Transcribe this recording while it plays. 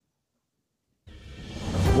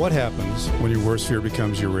What happens when your worst fear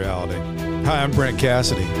becomes your reality? Hi, I'm Brent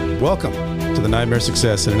Cassidy. Welcome to the Nightmare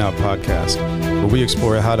Success In and Out podcast, where we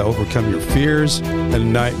explore how to overcome your fears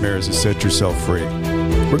and nightmares and set yourself free.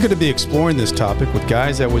 We're going to be exploring this topic with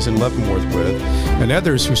guys I was in Leavenworth with and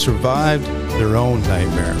others who survived their own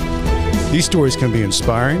nightmare. These stories can be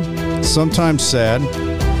inspiring, sometimes sad.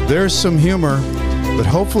 There's some humor, but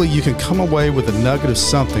hopefully you can come away with a nugget of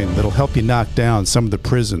something that'll help you knock down some of the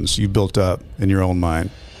prisons you built up in your own mind.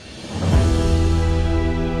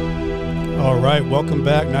 All right, welcome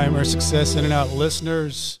back, Nightmare Success In and Out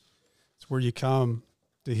listeners. It's where you come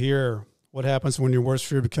to hear what happens when your worst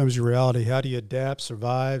fear becomes your reality. How do you adapt,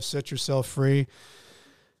 survive, set yourself free?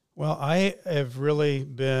 Well, I have really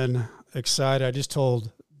been excited. I just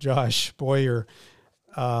told Josh Boyer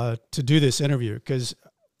to do this interview because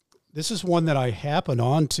this is one that I happened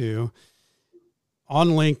onto on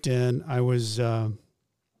LinkedIn. I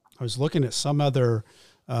was looking at some other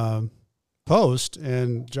post,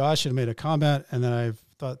 and Josh had made a comment, and then I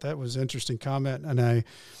thought that was an interesting comment, and I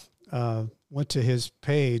went to his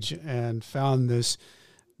page and found this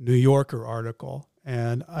New Yorker article,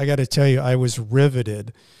 and I got to tell you, I was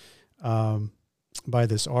riveted by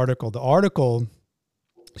this article. The article,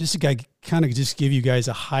 just to kind of just give you guys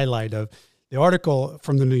a highlight of the article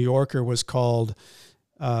from the New Yorker, was titled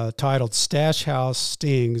 "Stash House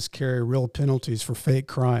Stings Carry Real Penalties for Fake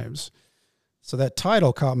Crimes." So that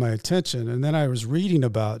title caught my attention. And then I was reading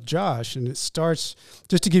about Josh, and it starts,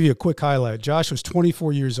 just to give you a quick highlight, Josh was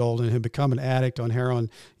 24 years old and had become an addict on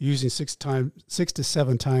heroin, using 6 to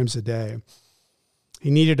 7 times a day.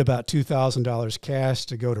 He needed about $2,000 cash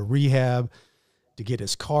to go to rehab, to get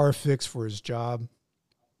his car fixed for his job.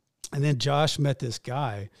 And then Josh met this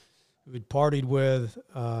guy who he'd partied with,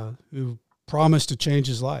 who promised to change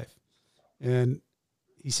his life. And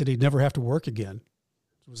he said he'd never have to work again.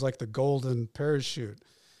 It was like the golden parachute.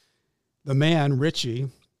 The man, Richie,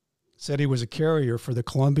 said he was a carrier for the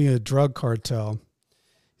Colombia drug cartel.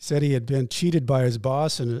 He said he had been cheated by his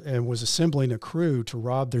boss and was assembling a crew to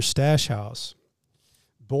rob their stash house.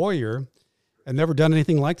 Boyer had never done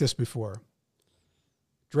anything like this before.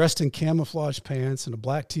 Dressed in camouflage pants and a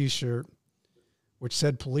black T-shirt, which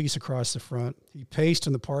said police across the front, he paced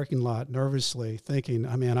in the parking lot nervously, thinking,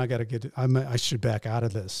 I should back out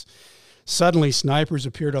of this. Suddenly, snipers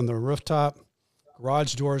appeared on the rooftop,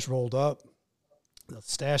 garage doors rolled up, the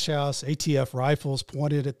stash house, ATF rifles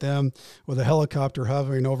pointed at them with a helicopter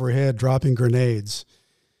hovering overhead, dropping grenades.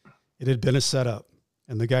 It had been a setup,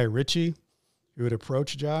 and the guy, Richie, who had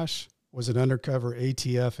approached Josh, was an undercover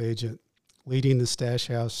ATF agent leading the stash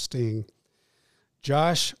house sting.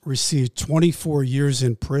 Josh received 24 years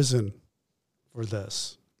in prison for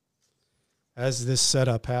this. As this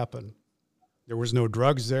setup happened, there was no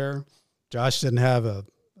drugs there. Josh didn't have a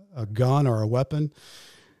gun or a weapon.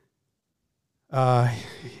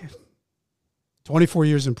 24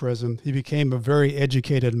 years in prison. He became a very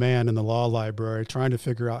educated man in the law library, trying to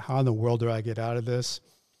figure out how in the world do I get out of this.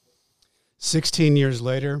 16 years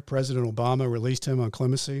later, President Obama released him on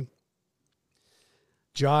clemency.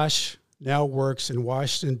 Josh now works in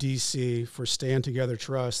Washington, D.C. for Stand Together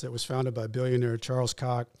Trust that was founded by billionaire Charles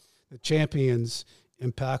Koch that champions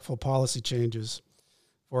impactful policy changes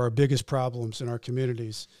for our biggest problems in our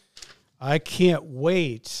communities. I can't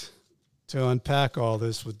wait to unpack all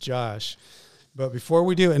this with Josh. But before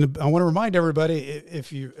we do, and I want to remind everybody,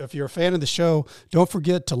 if you're a fan of the show, don't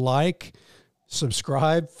forget to like,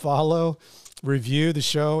 subscribe, follow, review the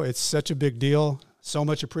show. It's such a big deal. So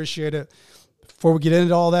much appreciate it. Before we get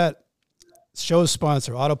into all that, show's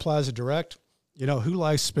sponsor, Auto Plaza Direct. You know, who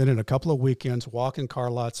likes spending a couple of weekends walking car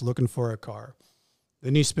lots looking for a car?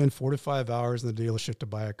 Then you spend 4 to 5 hours in the dealership to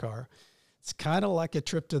buy a car. It's kind of like a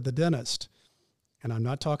trip to the dentist. And I'm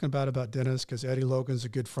not talking about dentists because Eddie Logan's a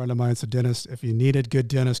good friend of mine. It's a dentist. If you need a good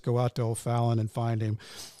dentist, go out to O'Fallon and find him.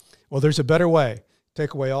 Well, there's a better way.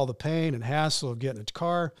 Take away all the pain and hassle of getting a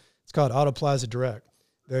car. It's called Auto Plaza Direct.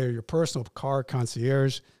 They're your personal car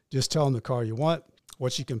concierge. Just tell them the car you want,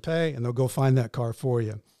 what you can pay, and they'll go find that car for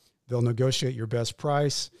you. They'll negotiate your best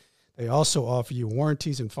price. They also offer you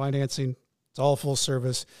warranties and financing. It's all full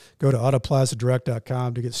service. Go to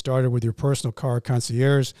autoplazadirect.com to get started with your personal car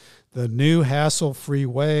concierge. The new hassle-free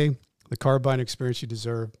way, the car buying experience you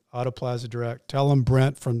deserve. Auto Plaza Direct. Tell them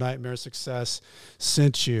Brent from Nightmare Success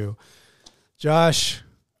sent you. Josh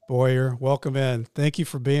Boyer, welcome in. Thank you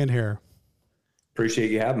for being here.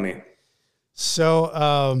 Appreciate you having me. So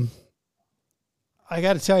I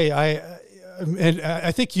got to tell you,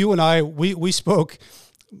 I think you and I, we spoke.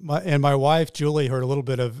 My wife, Julie, heard a little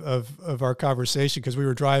bit of our conversation because we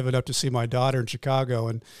were driving up to see my daughter in Chicago,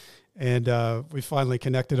 and we finally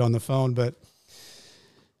connected on the phone. But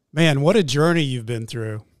Man, what a journey you've been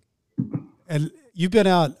through. And you've been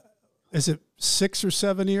out, is it 6 or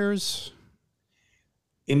 7 years?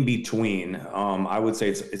 In between, I would say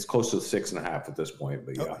it's close to 6.5 at this point,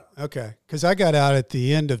 but yeah. Oh, okay. Because I got out at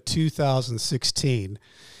the end of 2016.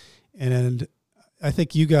 And I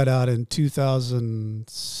think you got out in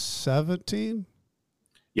 2017?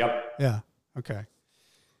 Yep. Yeah. Okay.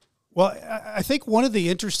 Well, I think one of the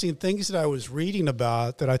interesting things that I was reading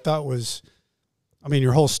about that I thought was, I mean,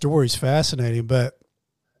 your whole story is fascinating, but,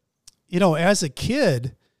 as a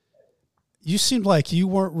kid, you seemed like you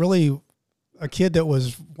weren't really a kid that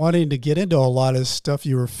was wanting to get into a lot of stuff.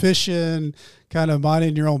 You were fishing, kind of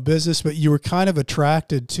minding your own business, but you were kind of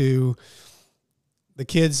attracted to the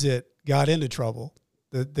kids that got into trouble,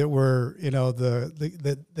 that were,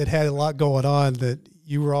 that had a lot going on, that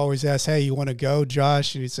you were always asked, hey, you want to go,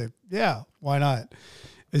 Josh? And you'd say, yeah, why not?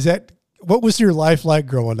 What was your life like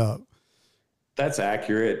growing up? That's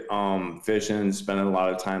accurate. Fishing, spending a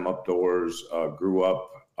lot of time outdoors, grew up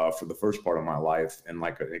for the first part of my life in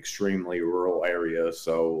like an extremely rural area.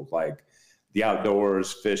 So like the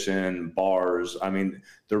outdoors, fishing, bars. I mean,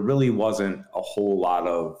 there really wasn't a whole lot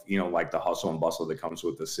of, like the hustle and bustle that comes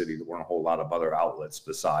with the city. There weren't a whole lot of other outlets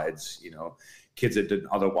besides, kids that didn't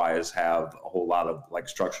otherwise have a whole lot of like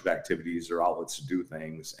structured activities or outlets to do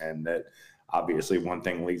things. And that obviously one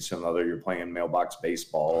thing leads to another. You're playing mailbox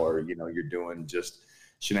baseball or, you're doing just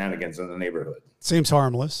shenanigans in the neighborhood. Seems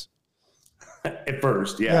harmless. At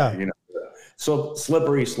first, yeah. So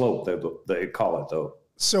slippery slope, they call it though.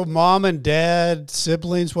 So mom and dad,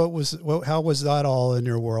 siblings, how was that all in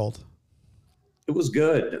your world? It was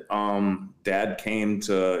good. Dad came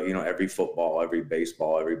to, every football, every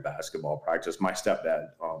baseball, every basketball practice. My stepdad,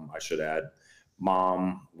 I should add.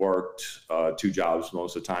 Mom worked 2 jobs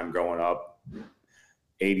most of the time growing up.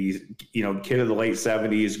 80s, kid of the late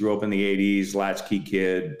 70s, grew up in the 80s, latchkey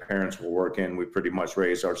kid. Parents were working. We pretty much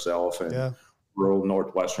raised ourselves in rural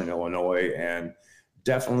northwestern Illinois, and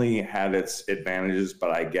definitely had its advantages. But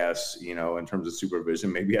I guess, in terms of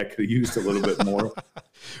supervision, maybe I could have used a little bit more.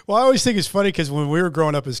 Well, I always think it's funny because when we were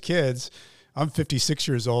growing up as kids, I'm 56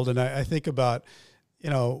 years old, and I think about,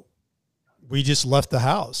 we just left the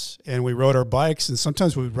house and we rode our bikes, and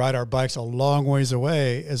sometimes we would ride our bikes a long ways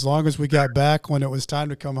away. As long as we got back when it was time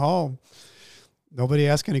to come home, nobody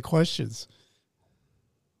asked any questions.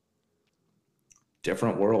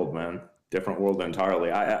 Different world, man. Different world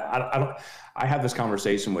entirely. I have this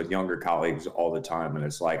conversation with younger colleagues all the time, and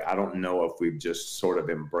it's like, I don't know if we've just sort of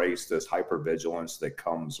embraced this hypervigilance that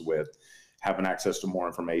comes with having access to more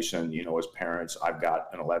information. As parents, I've got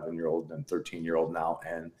an 11-year-old and 13-year-old now,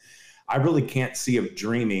 and I really can't see of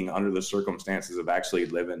dreaming under the circumstances of actually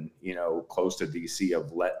living, close to DC,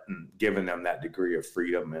 of giving them that degree of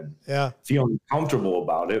freedom and feeling comfortable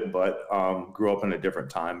about it. But grew up in a different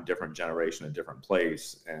time, different generation, a different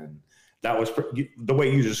place. And that was the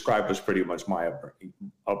way you described was pretty much my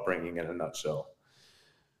upbringing in a nutshell.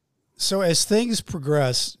 So as things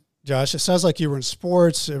progress, Josh, it sounds like you were in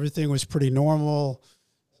sports. Everything was pretty normal.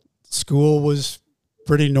 School was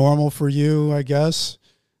pretty normal for you, I guess.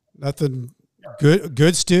 Nothing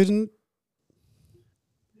good student?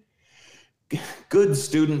 Good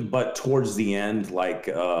student, but towards the end, like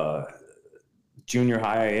junior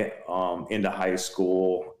high into high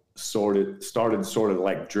school, started sort of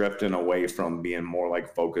like drifting away from being more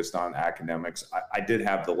like focused on academics. I did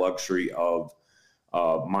have the luxury of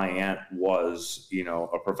my aunt was,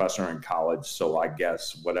 a professor in college. So I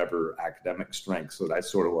guess whatever academic strengths that I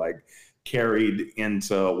sort of like carried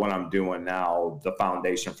into what I'm doing now, the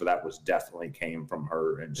foundation for that was definitely came from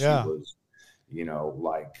her. And she was,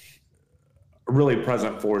 like a really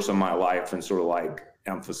present force in my life, and sort of like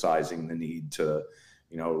emphasizing the need to,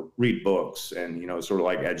 read books and, sort of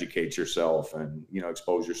like educate yourself and,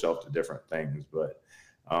 expose yourself to different things. But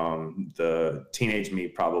the teenage me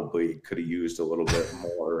probably could have used a little bit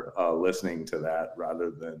more listening to that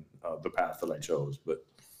rather than the path that I chose. But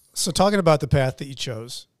so talking about the path that you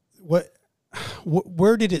chose,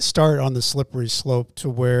 where did it start on the slippery slope to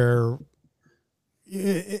where,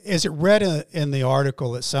 as it read in the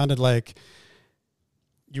article, it sounded like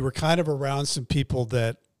you were kind of around some people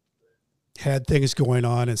that had things going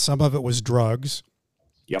on, and some of it was drugs.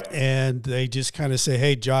 Yep. And they just kind of say,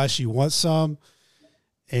 hey, Josh, you want some?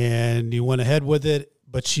 And you went ahead with it,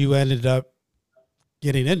 but you ended up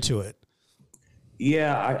getting into it.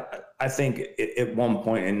 Yeah, I think at one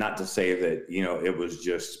point, and not to say that, it was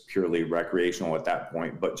just purely recreational at that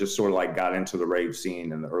point, but just sort of like got into the rave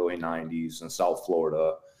scene in the early 90s in South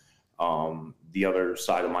Florida. The other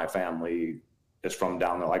side of my family is from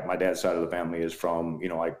down there. Like my dad's side of the family is from,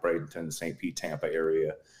 like Bradenton, St. Pete, Tampa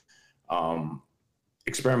area.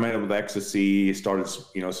 experimented with ecstasy, started,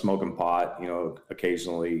 smoking pot,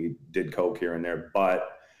 occasionally did coke here and there. But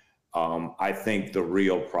I think the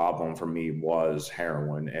real problem for me was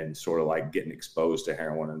heroin and sort of like getting exposed to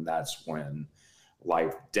heroin. And that's when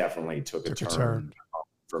life definitely took a turn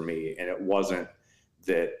for me. And it wasn't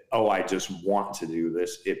that, oh, I just want to do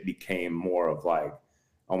this. It became more of like,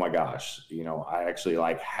 oh my gosh, I actually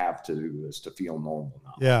like have to do this to feel normal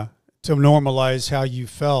now. Yeah. To normalize how you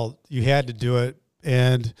felt, you had to do it.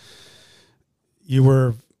 And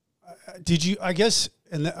I guess,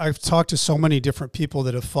 and I've talked to so many different people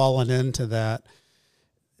that have fallen into that.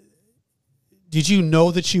 Did you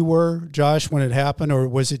know that you were, Josh, when it happened, or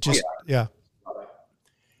was it just, yeah.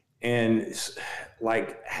 And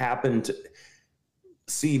like happened to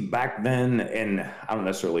see back then, and I don't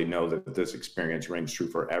necessarily know that this experience rings true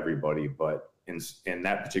for everybody, but in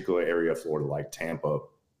that particular area of Florida, like Tampa,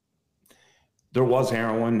 there was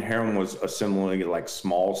heroin. Heroin was a similarly like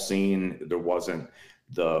small scene. There wasn't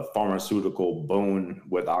the pharmaceutical boom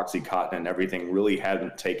with Oxycontin and everything really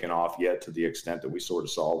hadn't taken off yet to the extent that we sort of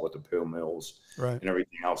saw with the pill mills and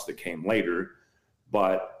everything else that came later.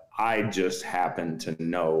 But I just happened to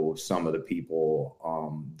know some of the people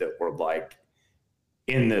that were like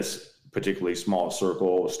in this particularly small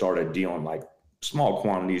circle, started dealing like small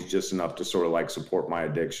quantities, just enough to sort of like support my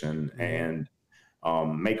addiction and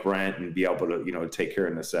make rent and be able to, take care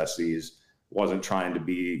of necessities. Wasn't trying to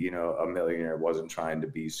be, a millionaire, wasn't trying to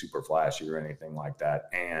be super flashy or anything like that.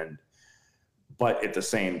 But at the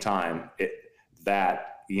same time, if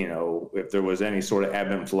there was any sort of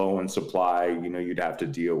ebb and flow in supply, you'd have to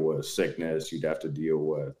deal with sickness, you'd have to deal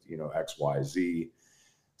with, X, Y, Z.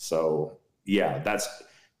 So yeah, that's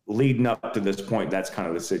leading up to this point. That's kind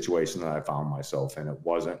of the situation that I found myself in. It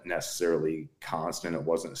wasn't necessarily constant. It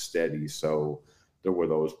wasn't steady. So there were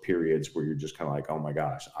those periods where you're just kind of like, oh my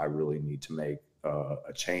gosh, I really need to make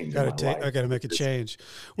a change. I got to make a change.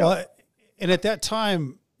 Well, and at that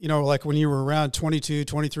time, like when you were around 22,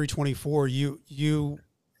 23, 24, you knew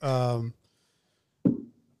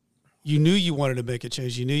you wanted to make a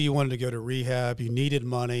change. You knew you wanted to go to rehab. You needed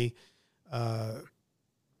money.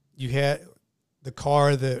 You had the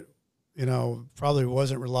car that, probably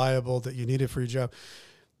wasn't reliable that you needed for your job.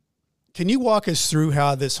 Can you walk us through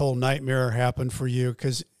how this whole nightmare happened for you?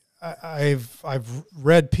 Because I've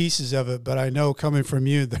read pieces of it, but I know coming from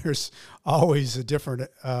you, there's always a different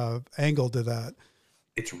angle to that.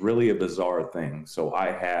 It's really a bizarre thing. So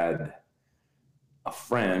I had a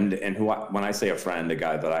friend, and when I say a friend, a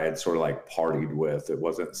guy that I had sort of like partied with. It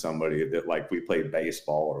wasn't somebody that like we played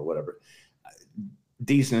baseball or whatever.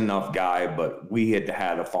 Decent enough guy, but we had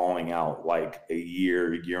had a falling out like a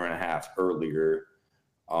year and a half earlier.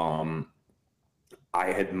 I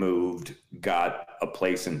had moved, got a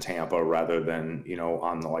place in Tampa rather than,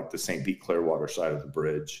 on the St. Pete Clearwater side of the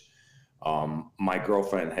bridge. My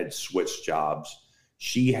girlfriend had switched jobs.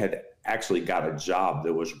 She had actually got a job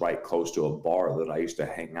that was right close to a bar that I used to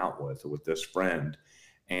hang out with this friend.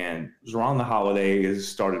 And it was around the holidays,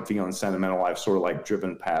 started feeling sentimental. I've sort of like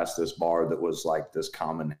driven past this bar that was like this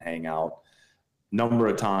common hangout number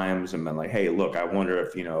of times and been like, hey, look, I wonder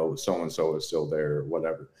if, so-and-so is still there or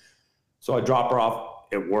whatever. So I drop her off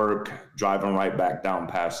at work, driving right back down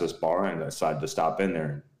past this bar, and I decided to stop in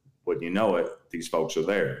there. Wouldn't you know it, these folks are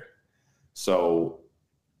there. So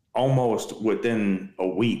almost within a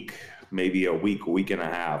week, maybe a week and a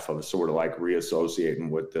half of sort of like reassociating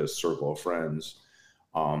with this circle of friends,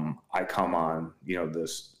 I come on,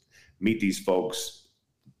 meet these folks,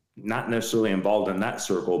 not necessarily involved in that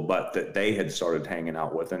circle, but that they had started hanging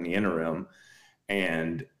out with in the interim,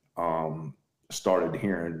 and started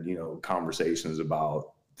hearing, conversations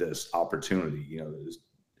about this opportunity, this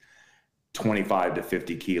 25 to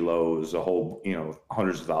 50 kilos, a whole,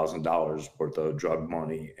 hundreds of thousands of dollars worth of drug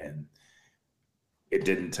money. And it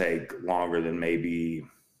didn't take longer than maybe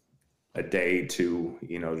a day to,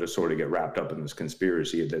 to sort of get wrapped up in this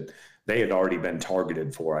conspiracy that they had already been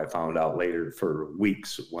targeted for. I found out later, for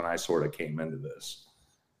weeks when I sort of came into this.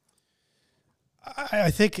 I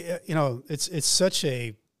think, it's such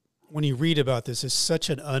a, when you read about this, it's such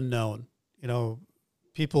an unknown,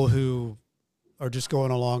 people who are just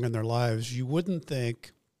going along in their lives. You wouldn't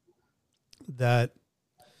think that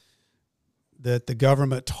the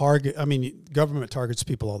government government targets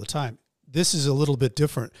people all the time. This is a little bit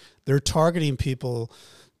different. They're targeting people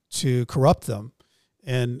to corrupt them,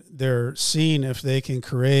 and they're seeing if they can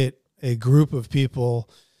create a group of people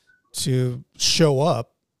to show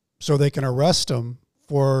up so they can arrest them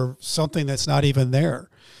for something that's not even there.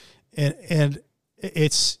 And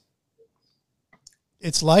it's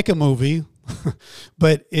like a movie,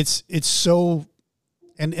 but it's so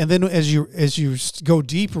And then as you go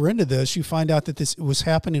deeper into this, you find out that this was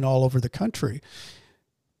happening all over the country.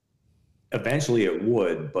 Eventually it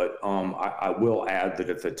would, but I will add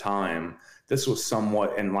that at the time, this was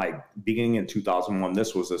somewhat, and like beginning in 2001,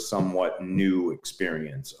 this was a somewhat new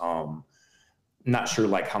experience. Not sure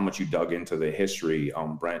like how much you dug into the history,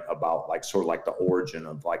 Brent, about like sort of like the origin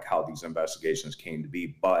of like how these investigations came to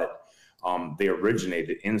be, but they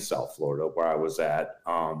originated in South Florida, where I was at.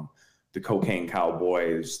 The Cocaine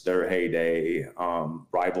Cowboys, their heyday,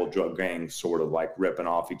 rival drug gangs sort of like ripping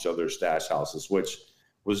off each other's stash houses, which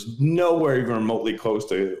was nowhere even remotely close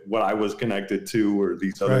to what I was connected to, or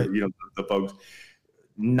these other, Right. you know, the folks.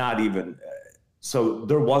 Not even. So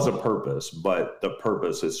there was a purpose, but the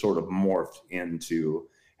purpose is sort of morphed into,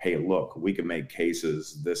 hey, look, we can make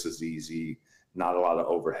cases. This is easy. Not a lot of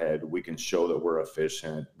overhead. We can show that we're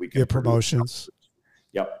efficient. We can Get promotions.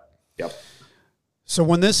 Yep. So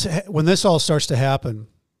when this all starts to happen,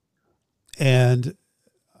 and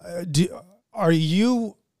are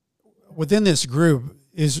you within this group?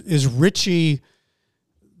 Is Richie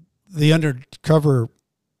the undercover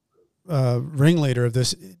ringleader of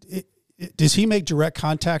this? Does he make direct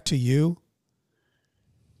contact to you?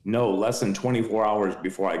 No, less than 24 hours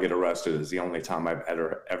before I get arrested is the only time I've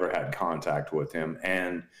ever had contact with him.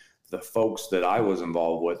 And the folks that I was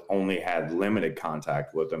involved with only had limited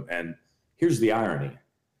contact with him. And here's the irony.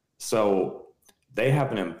 So they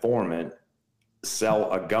have an informant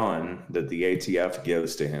sell a gun that the ATF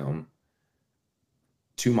gives to him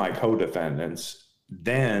to my co-defendants.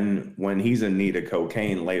 Then when he's in need of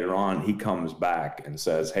cocaine later on, he comes back and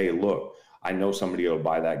says, hey, look, I know somebody will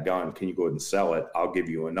buy that gun. Can you go ahead and sell it? I'll give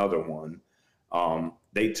you another one.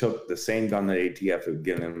 They took the same gun that ATF had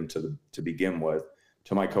given him to begin with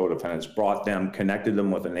to my co-defendants, brought them, connected them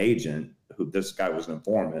with an agent who this guy was an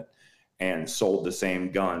informant, and sold the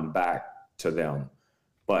same gun back to them.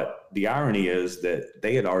 But the irony is that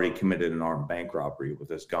they had already committed an armed bank robbery with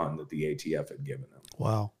this gun that the ATF had given them.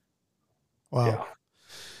 Wow. Yeah.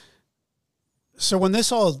 So when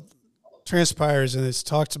this all transpires and it's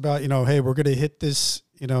talked about, hey, we're going to hit this,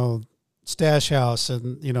 stash house,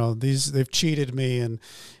 and, they've cheated me. And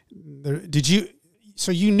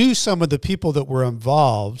so you knew some of the people that were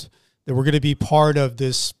involved that were going to be part of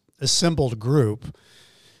this assembled group,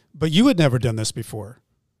 but you had never done this before.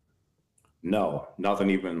 No, nothing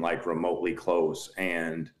even like remotely close.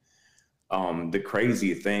 And the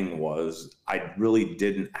crazy thing was I really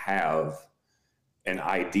didn't have an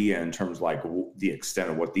idea in terms of like the extent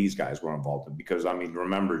of what these guys were involved in, because I mean,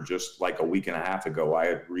 remember just like a week and a half ago, I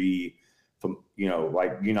had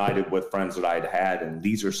united with friends that I'd had, and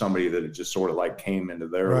these are somebody that had just sort of like came into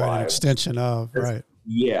their lives. An extension of, right.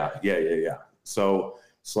 Yeah. So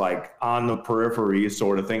it's like on the periphery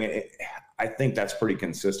sort of thing. I think that's pretty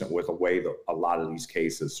consistent with the way that a lot of these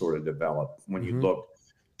cases sort of develop when you look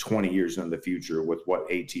 20 years into the future with what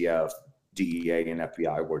ATF, DEA, and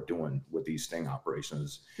FBI were doing with these sting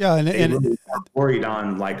operations. Yeah, and really worried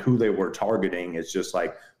on like who they were targeting. It's just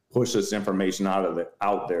like push this information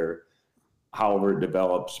out there, however it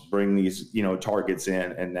develops, bring these targets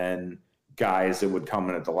in, and then guys that would come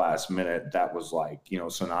in at the last minute. That was like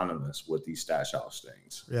synonymous with these stash house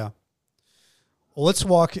stings. Yeah. Well, let's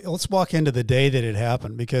walk into the day that it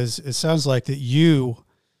happened, because it sounds like that you,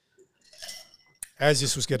 as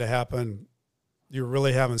this was going to happen, you were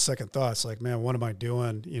really having second thoughts, like, man, what am I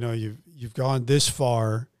doing? You've gone this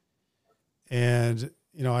far. And,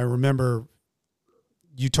 I remember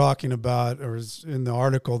you talking about, or in the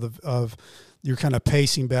article of you're kind of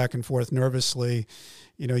pacing back and forth nervously.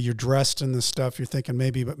 You're dressed in this stuff. You're thinking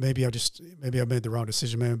maybe I made the wrong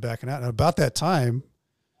decision. Maybe I'm backing out. And about that time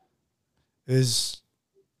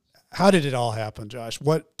how did it all happen, Josh?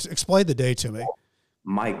 Explain the day to me.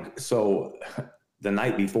 Mike, so the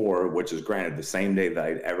night before, which is granted the same day that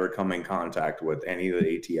I'd ever come in contact with any of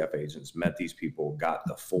the ATF agents, met these people, got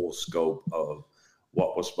the full scope of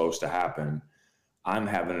what was supposed to happen. I'm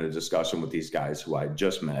having a discussion with these guys who I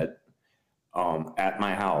just met at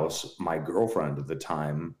my house. My girlfriend at the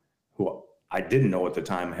time, who I didn't know at the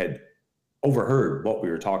time, had overheard what we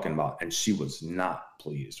were talking about, and she was not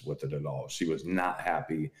pleased with it at all. She was not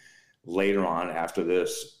happy. Later on, after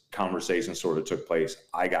this conversation sort of took place,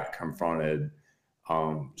 I got confronted.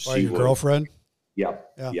 Your girlfriend?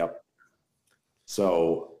 Yep. Yeah. Yep.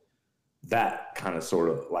 So that kind of sort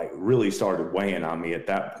of like really started weighing on me at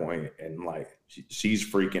that point. And like, she's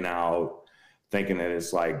freaking out, thinking that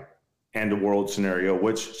it's like end of world scenario,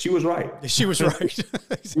 which she was right. She was right.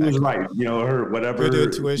 Exactly. She was right. Her whatever.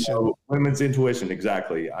 Good intuition. Women's intuition.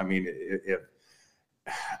 Exactly. I mean, if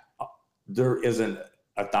there isn't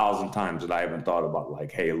 1,000 times that I haven't thought about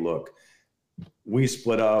like, hey, look, we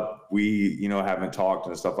split up. We, haven't talked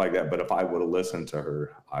and stuff like that. But if I would have listened to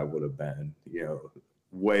her, I would have been,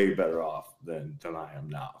 way better off than I am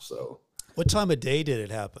now. So, what time of day did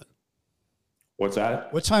it happen? What's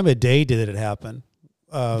that? What time of day did it happen?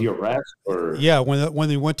 The arrest, or yeah, when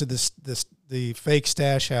they went to the fake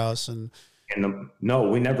stash house no,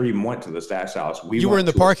 we never even went to the stash house. You were in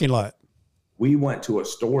the parking lot. We went to a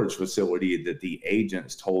storage facility that the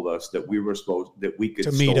agents told us that we could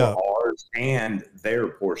to meet up. Ours and their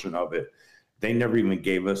portion of it. They never even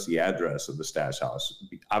gave us the address of the stash house,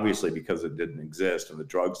 obviously because it didn't exist and the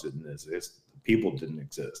drugs didn't exist. The people didn't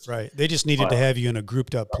exist. Right. They just needed to have you in a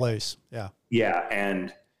grouped up place. Yeah. Yeah,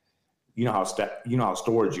 and you know how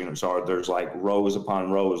storage units are. There's like rows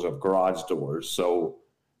upon rows of garage doors. So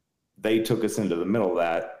they took us into the middle of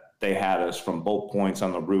that. They had us from both points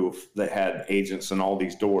on the roof. They had agents and all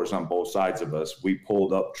these doors on both sides of us. We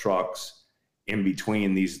pulled up trucks in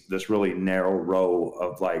between this really narrow row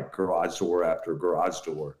of like garage door after garage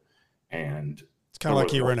door. And it's kind of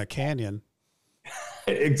like you were in a canyon.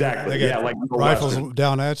 Exactly. Yeah. Like rifles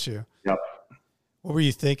down at you. Yep. What were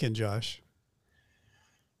you thinking, Josh?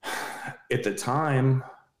 At the time,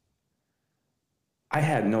 I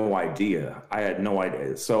had no idea.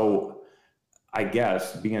 So I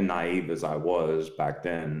guess being naive as I was back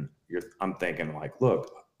then, I'm thinking like, look,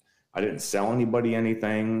 I didn't sell anybody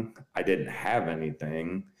anything. I didn't have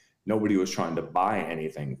anything. Nobody was trying to buy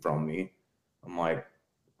anything from me. I'm like,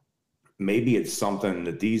 maybe it's something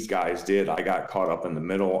that these guys did. I got caught up in the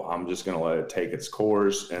middle. I'm just going to let it take its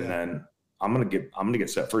course. And then I'm going to get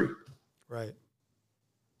set free. Right.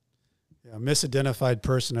 Yeah. Misidentified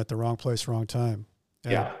person at the wrong place, wrong time.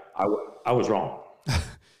 Yeah. I was wrong.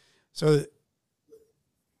 So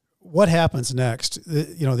what happens next?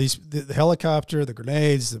 The helicopter, the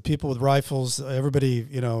grenades, the people with rifles, everybody,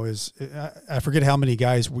 I forget how many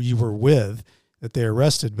guys you were with that they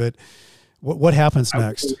arrested, but what happens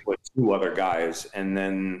next? I was with 2 other guys and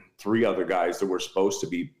then 3 other guys that were supposed to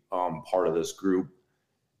be part of this group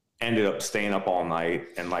ended up staying up all night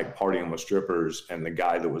and like partying with strippers. And the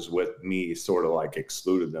guy that was with me sort of like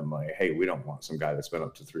excluded them, like, hey, we don't want some guy that's been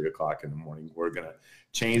up to 3 o'clock in the morning. We're going to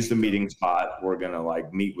change the meeting spot. We're going to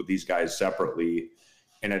like meet with these guys separately.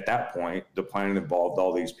 And at that point, the plan involved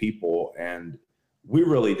all these people. And we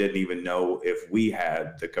really didn't even know if we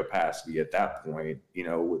had the capacity at that point,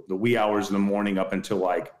 with the wee hours in the morning up until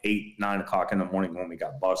like 8, 9 o'clock in the morning when we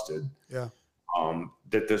got busted. Yeah.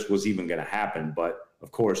 That this was even going to happen. But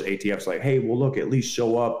of course, ATF's like, hey, well, look, at least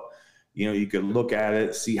show up. You could look at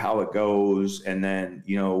it, see how it goes. And then,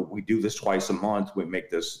 we do this twice a month. We make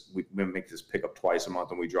this pickup twice a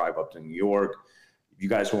month and we drive up to New York. If you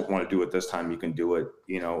guys won't want to do it this time, you can do it,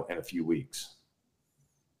 in a few weeks.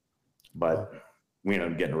 But we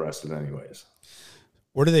ended up getting arrested anyways.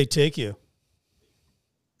 Where do they take you?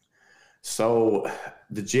 So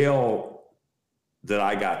the jail that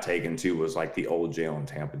I got taken to was like the old jail in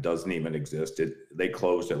Tampa. It doesn't even exist. They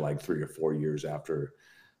closed it like 3 or 4 years after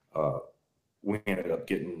we ended up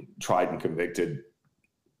getting tried and convicted.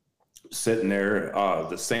 Sitting there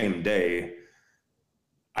the same day,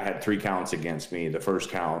 I had 3 counts against me. The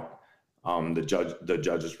first count, the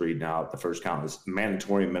judge is reading out. The first count is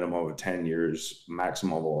mandatory minimum of 10 years,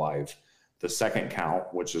 maximum of life. The second count,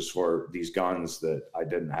 which is for these guns that I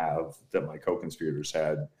didn't have, that my co-conspirators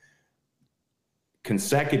had,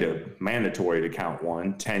 consecutive mandatory to count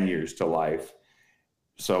 1, 10 years to life.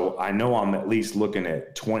 So I know I'm at least looking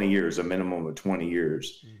at 20 years, a minimum of 20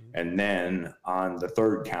 years. Mm-hmm. And then on the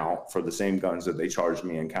third count for the same guns that they charged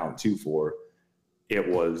me in count 2 for, it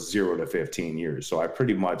was 0 to 15 years. So I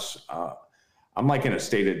pretty much, I'm like in a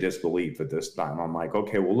state of disbelief at this time. I'm like,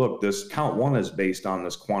 okay, well, look, this count 1 is based on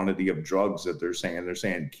this quantity of drugs that they're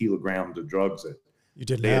saying kilograms of drugs that you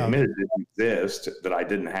didn't they have. Admitted didn't exist, that I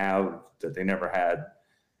didn't have, that they never had.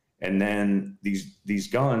 And then these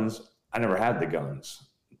guns, I never had the guns.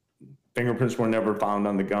 Fingerprints were never found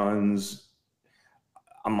on the guns.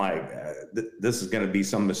 I'm like, this is going to be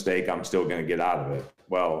some mistake. I'm still going to get out of it.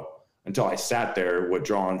 Well, until I sat there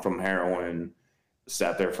withdrawn from heroin,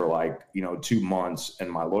 sat there for like, 2 months.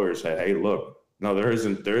 And my lawyer said, hey, look, no, there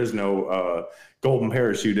is no golden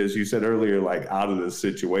parachute, as you said earlier, like out of this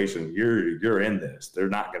situation. You're in this. They're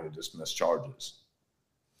not going to dismiss charges.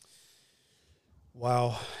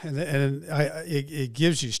 Wow. And it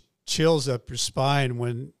gives you chills up your spine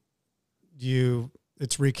when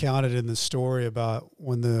it's recounted in the story about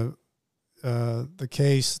when the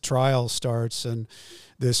case trial starts and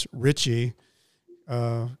this Richie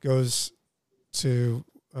goes to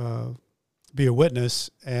be a witness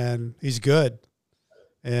and he's good.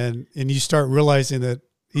 And you start realizing that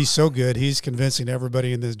he's so good, he's convincing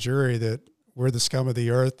everybody in this jury that we're the scum of the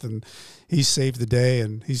earth, and he saved the day,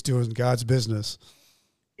 and he's doing God's business.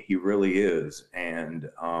 He really is. And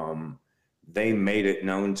they made it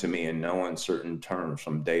known to me in no uncertain terms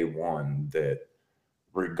from day one that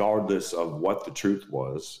regardless of what the truth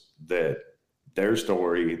was, that their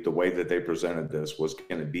story, the way that they presented this, was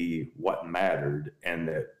going to be what mattered. And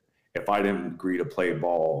that if I didn't agree to play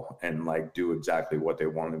ball and like do exactly what they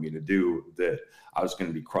wanted me to do, that I was going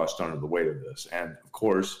to be crushed under the weight of this. And of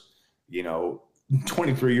course,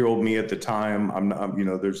 23-year-old me at the time, I'm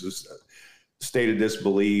there's this state of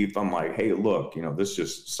disbelief. I'm like, hey, look, this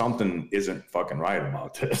just something isn't fucking right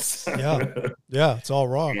about this. Yeah, it's all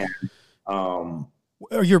wrong. And,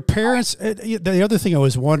 are your parents? The other thing I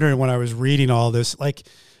was wondering when I was reading all this, like,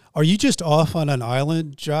 are you just off on an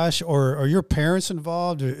island, Josh, or are your parents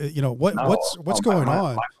involved? What's going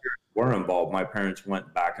on? My parents were involved. My parents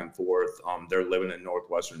went back and forth. They're living in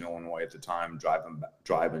northwestern Illinois at the time,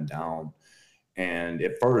 driving down. And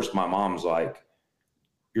at first, my mom's like,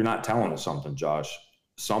 "You're not telling us something, Josh.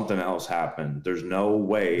 Something else happened. There's no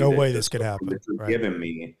way this could happen. That you're giving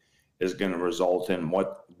me is going to result in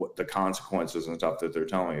what the consequences and stuff that they're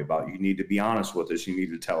telling me about. You need to be honest with us. You need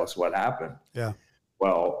to tell us what happened." Yeah.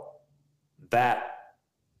 Well,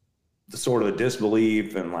 the sort of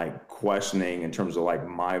disbelief and like questioning in terms of like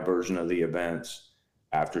my version of the events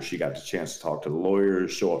after she got the chance to talk to the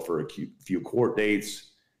lawyers, show up for a few court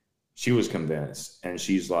dates, she was convinced. And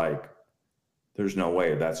she's like, there's no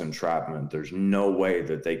way that's entrapment. There's no way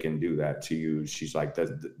that they can do that to you. She's like,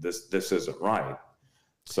 this isn't right.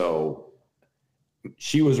 So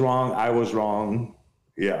she was wrong. I was wrong.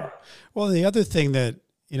 Yeah. Well, the other thing that,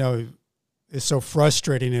 is so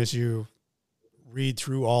frustrating as you read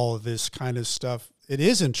through all of this kind of stuff, it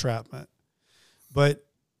is entrapment. But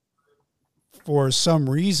for some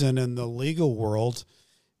reason in the legal world,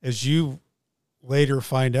 as you later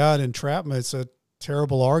find out, entrapment's a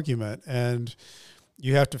terrible argument, and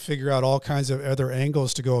you have to figure out all kinds of other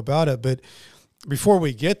angles to go about it. But before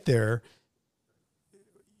we get there,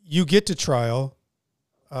 you get to trial.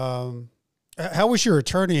 How was your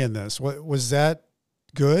attorney in this? What was that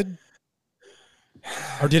good?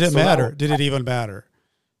 Or did it matter? Did it even matter?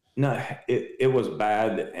 No, it was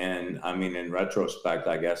bad. And I mean, in retrospect,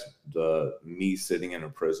 I guess me sitting in a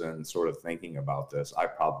prison sort of thinking about this, I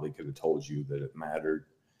probably could have told you that it mattered.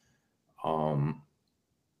 I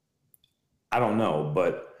don't know,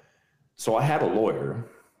 but so I had a lawyer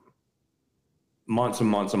months and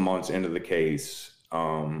months and months into the case.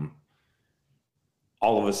 All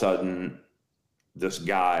of a sudden, this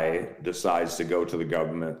guy decides to go to the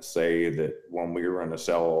government, say that when we were in a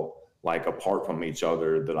cell, like apart from each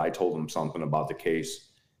other, that I told him something about the case.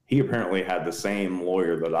 He apparently had the same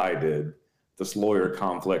lawyer that I did. This lawyer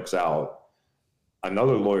conflicts out.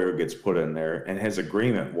 Another lawyer gets put in there, and his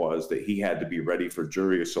agreement was that he had to be ready for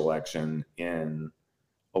jury selection in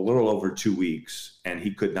a little over 2 weeks, and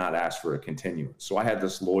he could not ask for a continuance. So I had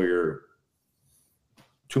this lawyer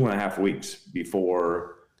 2.5 weeks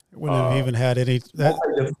before. Wouldn't have even had any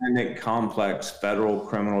multi-defendant complex federal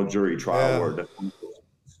criminal jury trial where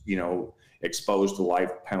exposed to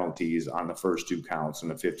life penalties on the first 2 counts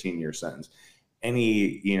and a 15-year sentence.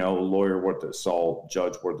 Any lawyer worth the salt,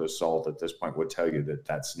 judge worth the salt at this point would tell you that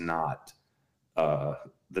that's not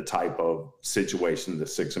the type of situation the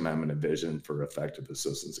Sixth Amendment envisioned for effective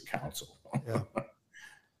assistance of counsel.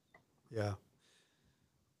 Yeah.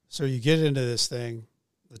 So you get into this thing,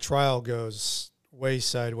 the trial goes way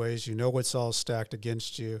sideways. What's all stacked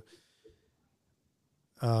against you.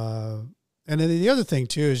 And then the other thing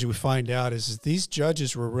too, is you find out is these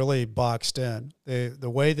judges were really boxed in. The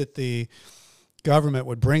way that the government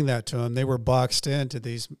would bring that to them, they were boxed into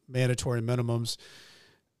these mandatory minimums.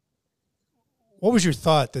 What was your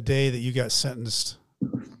thought the day that you got sentenced?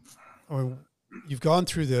 I mean, you've gone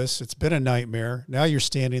through this. It's been a nightmare. Now you're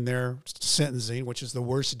standing there sentencing, which is the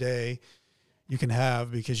worst day you can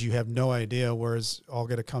have because you have no idea where it's all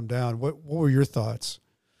going to come down. What were your thoughts?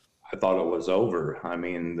 I thought it was over. I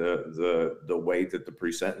mean, the way that the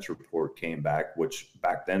pre-sentence report came back, which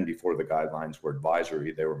back then before the guidelines were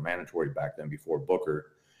advisory, they were mandatory back then before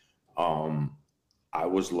Booker. I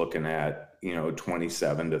was looking at,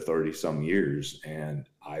 27 to 30 some years, and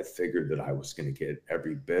I figured that I was going to get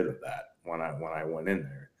every bit of that when I went in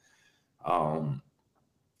there.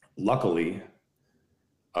 Luckily,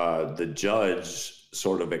 the judge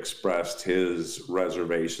sort of expressed his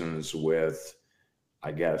reservations with,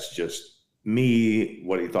 I guess, just me,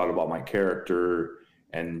 what he thought about my character,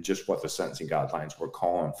 and just what the sentencing guidelines were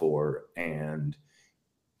calling for. And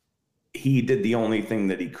he did the only thing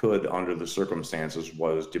that he could under the circumstances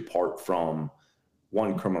was depart from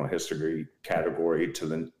one criminal history category to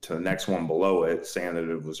the next one below it, saying that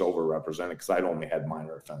it was overrepresented because I'd only had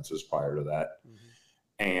minor offenses prior to that,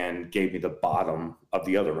 and gave me the bottom of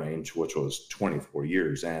the other range, which was 24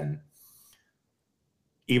 years. And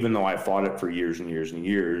even though I fought it for years and years and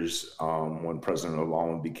years, when President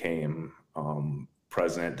Obama became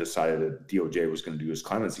president, decided that DOJ was going to do his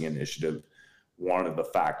clemency initiative, one of the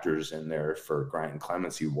factors in there for granting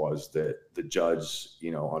clemency was that the judge,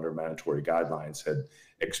 under mandatory guidelines, had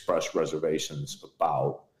expressed reservations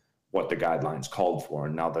about what the guidelines called for.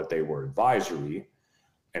 And now that they were advisory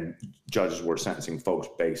and judges were sentencing folks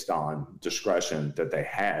based on discretion that they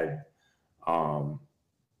had,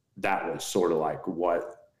 that was sort of like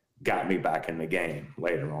what got me back in the game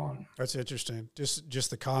later on. That's interesting. Just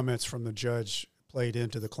the comments from the judge played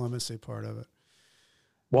into the clemency part of it.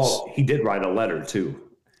 Well, he did write a letter too.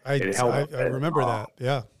 I remember that.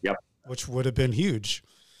 Yeah. Yep. Which would have been huge.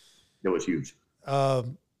 It was huge.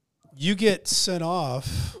 You get sent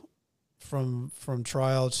off from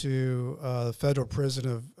trial to the federal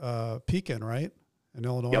prison of Pekin, right, in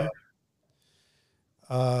Illinois.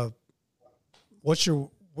 Yep. What's your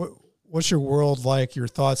world like? Your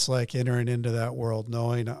thoughts like entering into that world,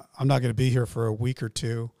 knowing I'm not going to be here for a week or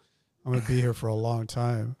two. I'm going to be here for a long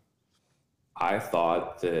time. I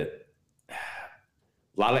thought that a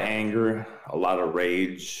lot of anger, a lot of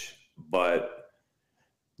rage, but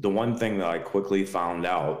the one thing that I quickly found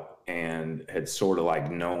out and had sort of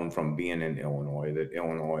like known from being in Illinois, that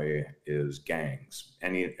Illinois is gangs.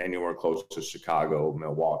 Anywhere close to Chicago,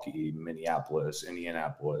 Milwaukee, Minneapolis,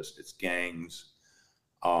 Indianapolis, it's gangs.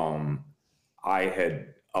 I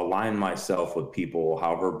had aligned myself with people,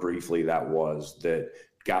 however briefly that was, that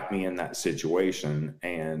got me in that situation,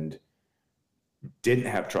 and didn't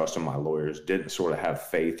have trust in my lawyers, didn't sort of have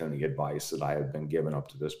faith in the advice that I had been given up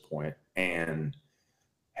to this point, and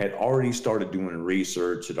had already started doing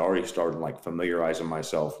research, had already started like familiarizing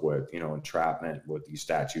myself with, entrapment, with these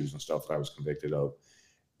statutes and stuff that I was convicted of,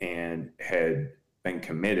 and had been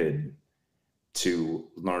committed to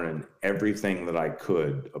learning everything that I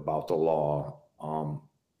could about the law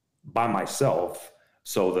by myself,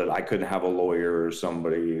 so that I couldn't have a lawyer or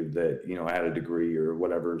somebody that, had a degree or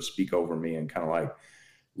whatever speak over me and kind of like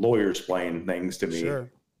lawyer explain things to me. Sure.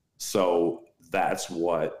 So that's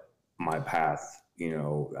what my path,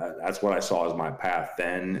 that's what I saw as my path.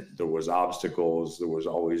 Then there was obstacles. There was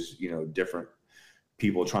always, different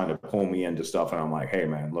people trying to pull me into stuff. And I'm like, hey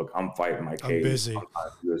man, look, I'm fighting my case. I'm busy.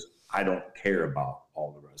 I don't care about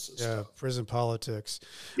all the rest of the stuff. Prison politics.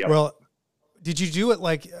 Yep. Well, did you do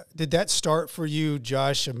it did that start for you,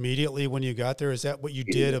 Josh, immediately when you got there? Is that what you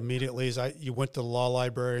did immediately? You went to the law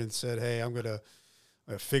library and said, hey, I'm going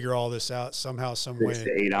to figure all this out somehow, some way. 6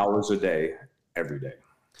 to 8 hours a day, every day.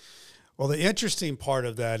 Well, the interesting part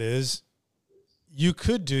of that is you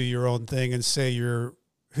could do your own thing and say you're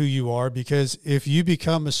who you are, because if you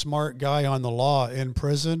become a smart guy on the law in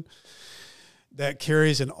prison, that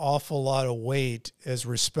carries an awful lot of weight as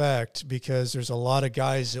respect, because there's a lot of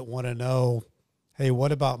guys that want to know, hey,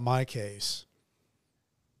 what about my case?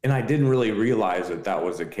 And I didn't really realize that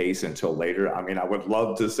was the case until later. I mean, I would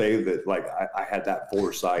love to say that I had that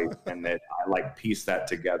foresight and that I pieced that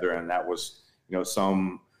together, and that was,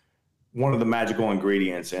 one of the magical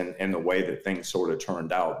ingredients in the way that things sort of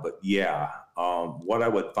turned out. But yeah, what I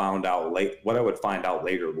would find out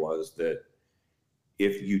later was that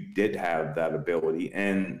if you did have that ability,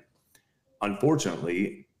 and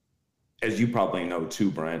unfortunately, as you probably know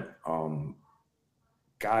too, Brent,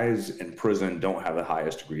 guys in prison don't have the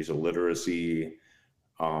highest degrees of literacy,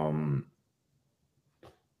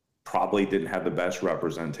 probably didn't have the best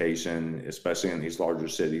representation, especially in these larger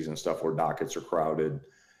cities and stuff where dockets are crowded.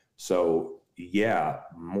 So yeah,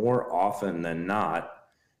 more often than not,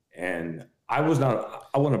 and I wasn't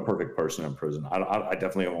a perfect person in prison. I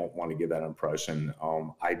definitely won't want to give that impression.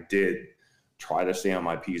 I did try to stay on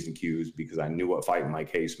my P's and Q's because I knew what fighting my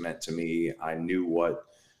case meant to me. I knew what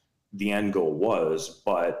the end goal was,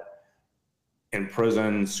 but in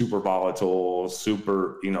prison, super volatile,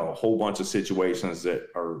 a whole bunch of situations that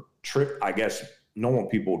are I guess normal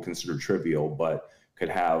people would consider trivial, but could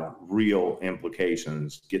have real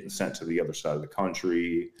implications, getting sent to the other side of the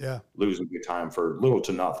country, losing good time for little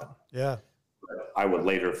to nothing. Yeah. But I would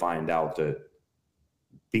later find out that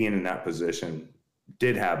being in that position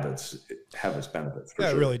did have its benefits. For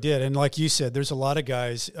sure. It really did. And like you said, there's a lot of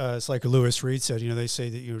guys, it's like Lewis Reed said, they say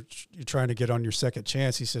that you're trying to get on your second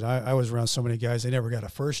chance. He said, I was around so many guys, they never got a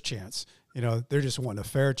first chance. They're just wanting a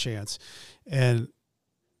fair chance. And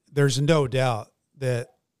there's no doubt that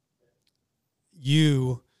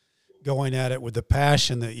you going at it with the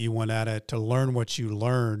passion that you went at it to learn what you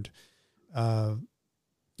learned,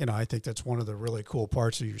 I think that's one of the really cool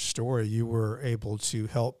parts of your story. You were able to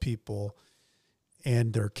help people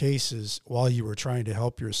and their cases while you were trying to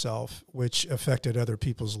help yourself, which affected other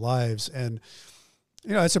people's lives. And,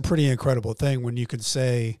 it's a pretty incredible thing when you can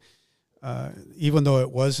say, even though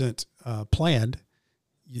it wasn't planned,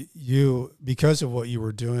 you, because of what you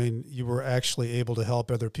were doing, you were actually able to help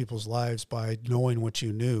other people's lives by knowing what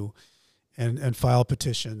you knew, and file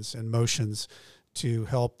petitions and motions to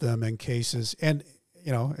help them in cases. And,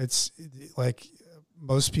 it's like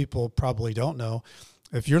most people probably don't know,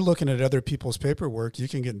 if you're looking at other people's paperwork, you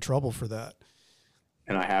can get in trouble for that.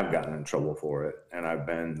 And I have gotten in trouble for it. And I've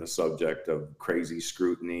been the subject of crazy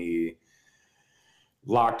scrutiny,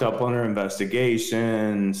 locked up under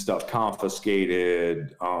investigation, stuff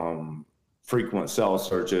confiscated, frequent cell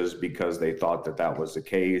searches because they thought that that was the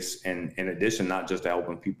case. And in addition, not just to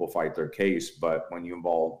helping people fight their case, but when you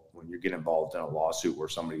get involved in a lawsuit where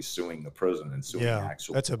somebody's suing the prison and suing the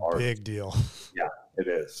actual that's a party. big deal. Yeah, it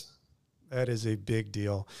is. That is a big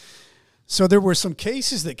deal. So there were some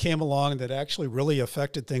cases that came along that actually really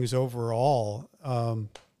affected things overall.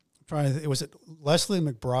 Was it Leslie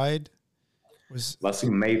McBride? Was Leslie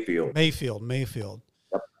Mayfield. Mayfield.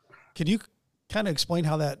 Yep. Can you kind of explain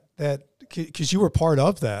how that because you were part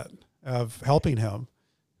of that, of helping him?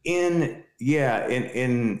 In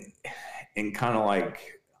kind of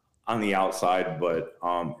like on the outside, but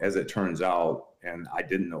as it turns out, and I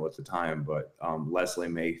didn't know at the time, but Leslie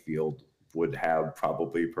Mayfield would have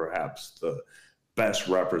perhaps the best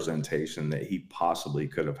representation that he possibly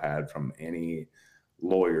could have had from any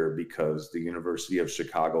lawyer, because the University of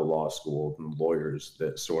Chicago Law School and lawyers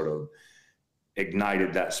that sort of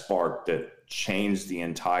ignited that spark that changed the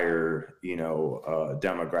entire,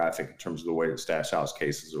 demographic in terms of the way that stash house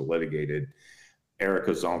cases are litigated.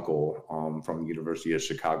 Erica Zunkel from the University of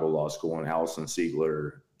Chicago Law School, and Allison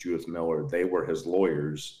Siegler, Judith Miller, they were his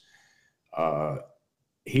lawyers.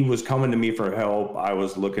 He was coming to me for help. I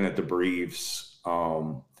was looking at the briefs.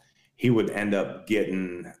 He would end up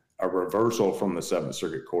getting a reversal from the Seventh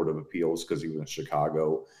Circuit Court of Appeals because he was in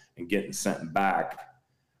Chicago, and getting sent back.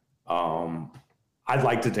 I'd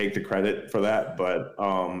like to take the credit for that, but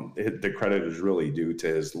the credit is really due to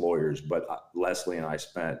his lawyers. But Leslie and I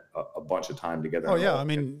spent a bunch of time together. Oh, yeah. I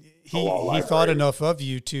mean, he thought enough of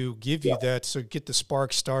you to give you that, so get the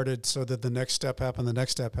spark started so that the next step happened,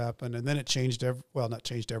 and then it changed, not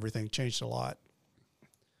changed everything, changed a lot.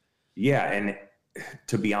 Yeah, and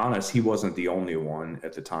to be honest, he wasn't the only one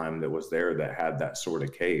at the time that was there that had that sort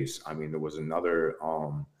of case. I mean, there was another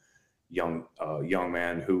young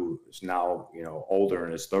man who is now, older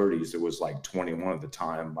in his 30s. It was like 21 at the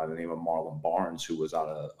time, by the name of Marlon Barnes, who was out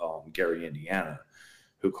of Gary, Indiana,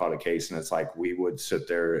 who caught a case. And it's like, we would sit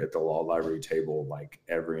there at the law library table like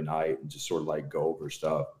every night and just sort of like go over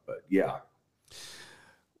stuff. But yeah.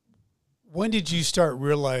 When did you start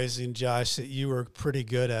realizing, Josh, that you were pretty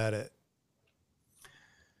good at it?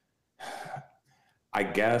 I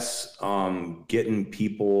guess getting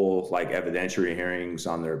people like evidentiary hearings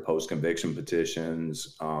on their post-conviction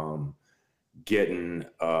petitions, getting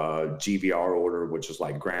a GVR order, which is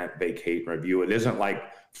like grant, vacate, and review. It isn't like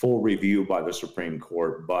full review by the Supreme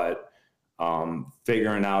Court, but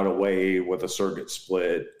figuring out a way with a circuit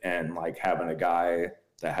split, and like having a guy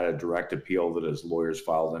that had a direct appeal that his lawyers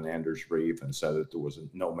filed an Anders brief and said that there was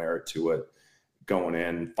no merit to it. Going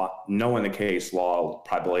in, knowing the case law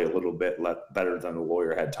probably a little bit better than the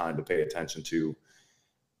lawyer had time to pay attention to,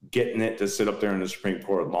 getting it to sit up there in the Supreme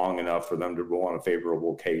Court long enough for them to rule on a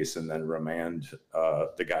favorable case, and then remand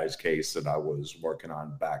the guy's case that I was working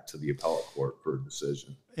on back to the appellate court for a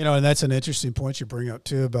decision. And that's an interesting point you bring up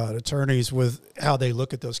too about attorneys with how they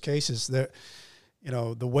look at those cases. That,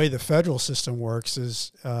 the way the federal system works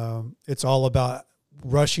is it's all about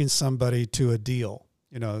rushing somebody to a deal.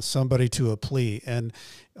 Somebody to a plea. And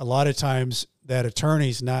a lot of times that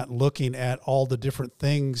attorney's not looking at all the different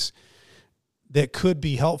things that could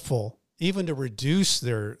be helpful, even to reduce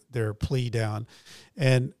their plea down.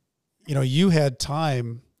 And, you had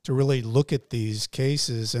time to really look at these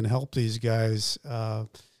cases and help these guys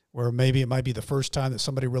where maybe it might be the first time that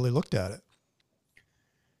somebody really looked at it.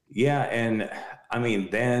 Yeah. And I mean,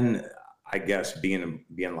 then I guess being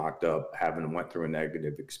locked up, having went through a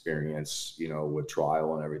negative experience, with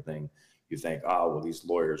trial and everything, you think, oh, well, these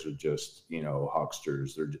lawyers are just,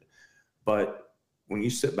 hucksters. But when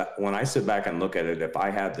I sit back and look at it, if I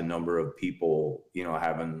had the number of people,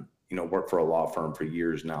 having, worked for a law firm for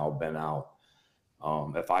years now, been out,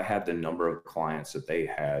 if I had the number of clients that they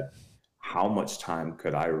had, how much time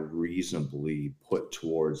could I reasonably put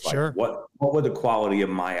towards like what would the quality of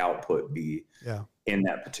my output be? Yeah. In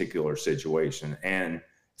that particular situation. And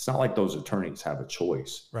it's not like those attorneys have a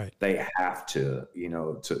choice. Right. They have to,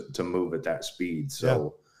 to move at that speed.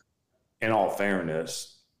 So in all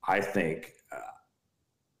fairness, I think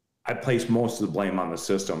I place most of the blame on the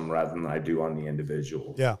system rather than I do on the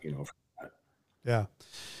individual. Yeah. Yeah.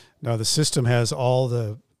 No, the system has all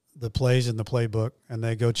the plays in the playbook, and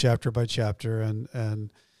they go chapter by chapter, and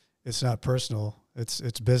it's not personal. It's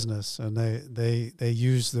business, and they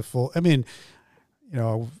use the full. I mean,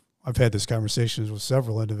 I've had this conversations with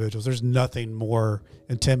several individuals. There's nothing more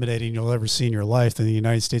intimidating you'll ever see in your life than the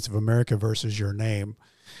United States of America versus your name.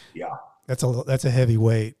 Yeah. That's a heavy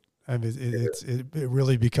weight. I mean, it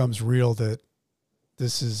really becomes real that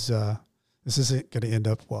this isn't going to end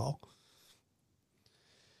up well.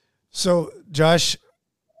 So, Josh,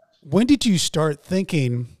 when did you start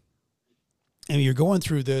thinking, and you're going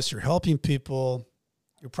through this, you're helping people,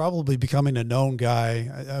 you're probably becoming a known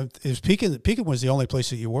guy. Pekin was the only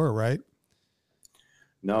place that you were, right?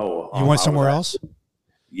 No. You went somewhere else?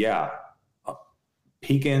 Yeah.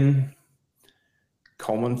 Pekin,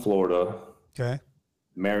 Coleman, Florida. Okay.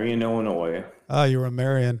 Marion, Illinois. Oh, you were in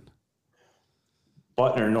Marion.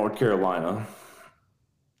 Butner, North Carolina.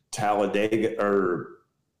 Talladega, or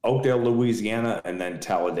Oakdale, Louisiana, and then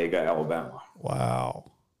Talladega, Alabama.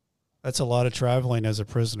 Wow. That's a lot of traveling as a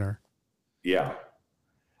prisoner. Yeah.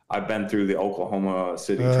 I've been through the Oklahoma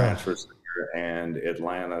City Transfer Center and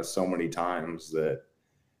Atlanta so many times that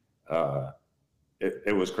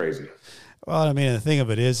it was crazy. Well, I mean, the thing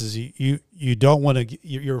of it is you don't want to.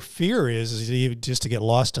 Your fear is just to get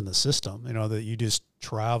lost in the system. That you just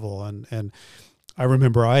travel, and I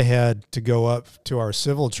remember I had to go up to our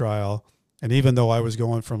civil trial, and even though I was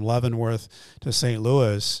going from Leavenworth to St.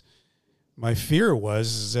 Louis, my fear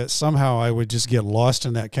was that somehow I would just get lost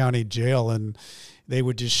in that county jail, and they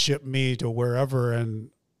would just ship me to wherever, and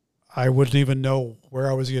I wouldn't even know where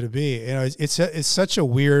I was going to be. It's such a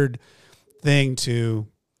weird thing to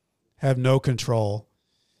have no control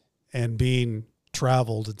and being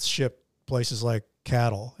traveled and shipped places like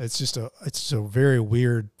cattle. It's a very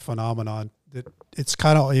weird phenomenon that it's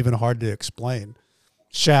kind of even hard to explain.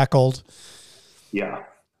 Shackled. Yeah.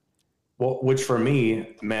 Well, which for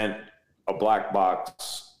me meant a black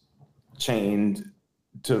box chained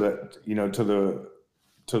to the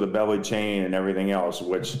belly chain and everything else,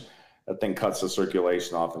 which that thing cuts the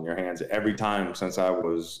circulation off in your hands. Every time since I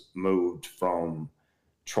was moved from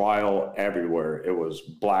trial everywhere, it was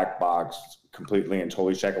black box, completely and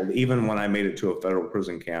totally shackled. Even when I made it to a federal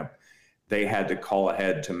prison camp, they had to call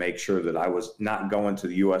ahead to make sure that I was not going to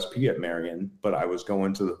the USP at Marion, but I was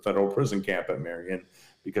going to the federal prison camp at Marion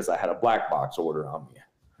because I had a black box order on me.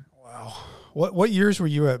 Wow. What years were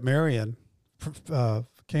you at Marion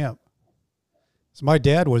camp? So my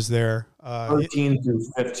dad was there. 13 through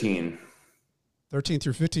 15. 13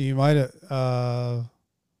 through 15. You might have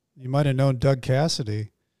known Doug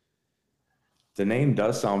Cassidy. The name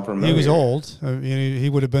does sound familiar. He was old. I mean, he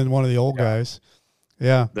would have been one of the old guys.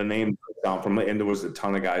 Yeah. The name does sound familiar. And there was a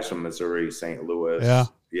ton of guys from Missouri, St. Louis. Yeah.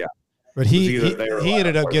 Yeah. But he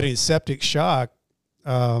ended up getting septic shock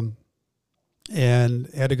and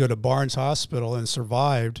had to go to Barnes Hospital and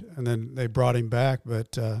survived. And then they brought him back.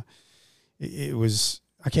 But it was,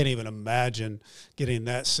 I can't even imagine getting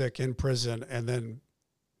that sick in prison and then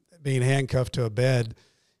being handcuffed to a bed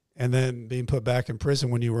and then being put back in prison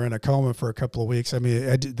when you were in a coma for a couple of weeks. I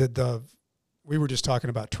mean, we were just talking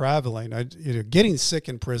about traveling. Getting sick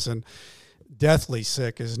in prison, deathly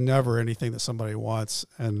sick, is never anything that somebody wants.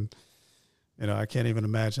 And I can't even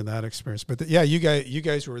imagine that experience. But you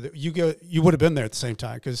guys were you would have been there at the same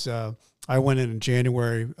time because I went in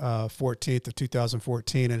January 14th of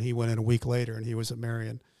 2014, and he went in a week later, and he was at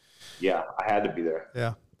Marion. Yeah, I had to be there.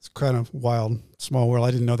 Yeah, it's kind of wild, small world.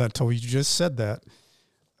 I didn't know that until you just said that.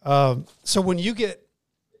 So when you get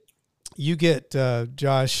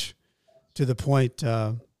Josh to the point,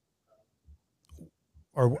 or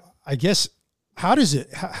I guess, how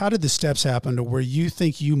did the steps happen to where you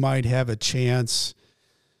think you might have a chance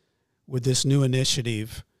with this new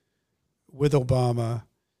initiative with Obama?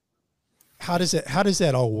 How does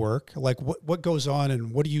that all work? Like what goes on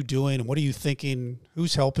and what are you doing and what are you thinking?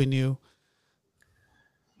 Who's helping you?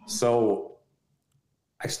 So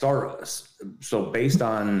based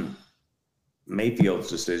on Mayfield's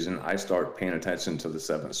decision, I start paying attention to the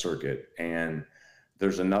Seventh Circuit, and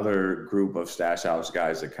there's another group of Stash House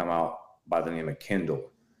guys that come out by the name of Kindle.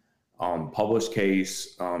 Published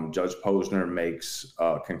case, Judge Posner makes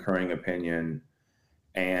a concurring opinion,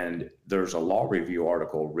 and there's a law review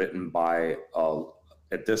article written by,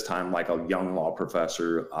 at this time, like a young law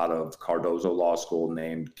professor out of Cardozo Law School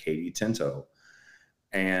named Katie Tinto.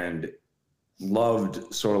 And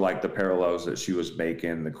loved sort of like the parallels that she was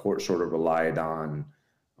making. The court sort of relied on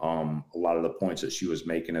a lot of the points that she was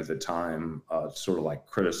making at the time, sort of like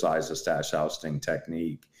criticize the stash ousting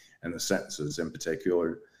technique and the sentences in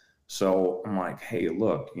particular. So I'm like, hey,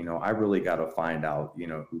 look, I really got to find out,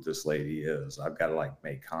 who this lady is. I've got to like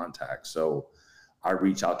make contact. So I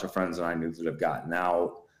reach out to friends that I knew that have gotten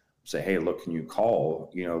out, say, hey, look, can you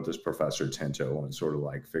call, this Professor Tinto and sort of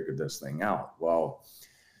like figure this thing out? Well,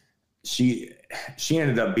 she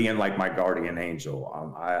ended up being like my guardian angel.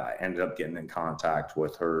 I ended up getting in contact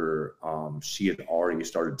with her. She had already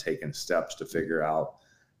started taking steps to figure out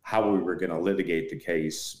how we were going to litigate the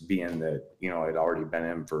case, being that, I'd already been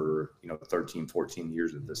in for, 13, 14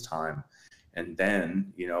 years at this time. And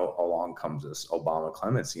then, along comes this Obama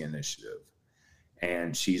clemency initiative.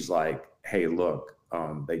 And she's like, hey, look,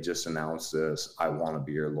 they just announced this. I want to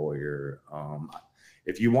be your lawyer.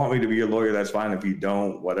 If you want me to be your lawyer, that's fine. If you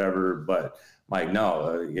don't, whatever. But I'm like,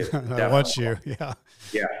 no, I want you. Yeah.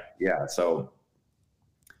 Yeah. So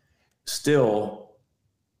still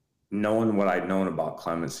knowing what I'd known about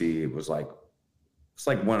clemency, it's like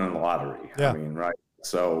winning the lottery. Yeah. I mean, right.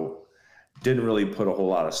 So didn't really put a whole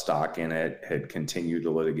lot of stock in it, had continued to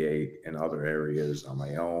litigate in other areas on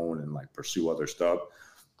my own and like pursue other stuff.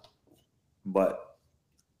 But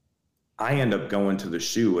I end up going to the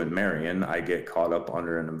SHU in Marion. I get caught up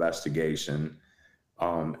under an investigation,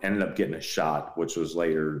 ended up getting a shot, which was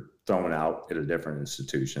later thrown out at a different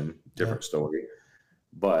institution, different story.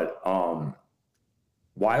 But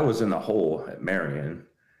while I was in the hole at Marion,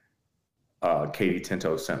 Katie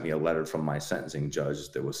Tinto sent me a letter from my sentencing judge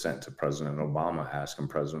that was sent to President Obama, asking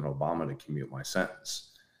President Obama to commute my sentence.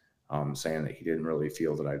 Saying that he didn't really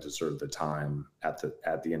feel that I deserved the time at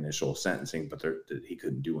the initial sentencing, but that he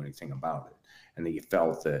couldn't do anything about it. And that he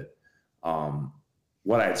felt that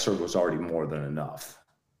what I had served was already more than enough.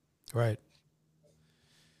 Right.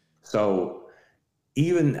 So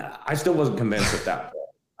I still wasn't convinced at that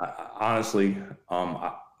point. Honestly,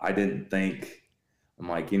 I didn't think, I'm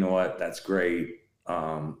like, you know what, that's great.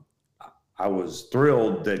 I was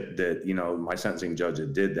thrilled that my sentencing judge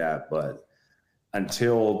did that, but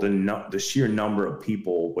until the sheer number of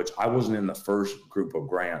people, which I wasn't in the first group of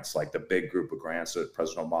grants, like the big group of grants that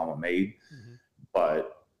President Obama made. Mm-hmm.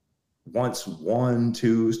 But once 1,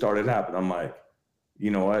 2 started happening, I'm like,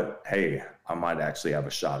 you know what? Hey, I might actually have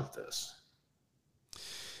a shot at this.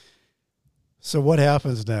 So what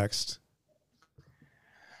happens next?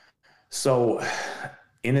 So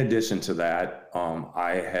in addition to that,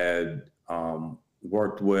 I had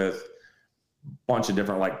worked with bunch of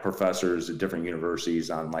different like professors at different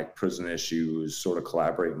universities on like prison issues, sort of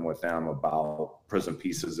collaborating with them about prison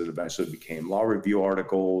pieces that eventually became law review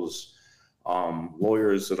articles,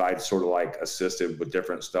 lawyers that I'd sort of like assisted with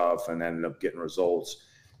different stuff and ended up getting results.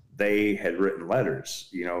 They had written letters,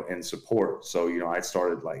 in support. So, I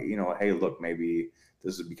started like, hey, look, maybe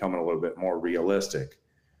this is becoming a little bit more realistic.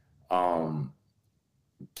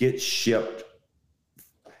 Get shipped.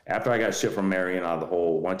 After I got shipped from Marion out of the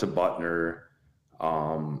hole, went to Butner.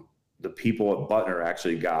 The people at Butner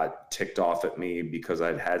actually got ticked off at me because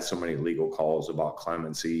I'd had so many legal calls about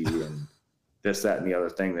clemency and this, that, and the other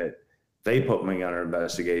thing that they put me under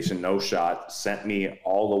investigation, no shot, sent me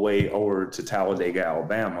all the way over to Talladega,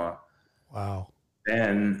 Alabama. Wow.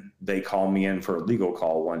 Then they called me in for a legal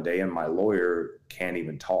call one day and my lawyer can't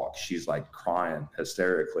even talk. She's like crying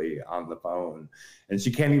hysterically on the phone and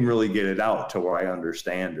she can't even really get it out to where I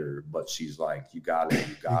understand her, but she's like, you got it.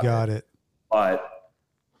 You got it. But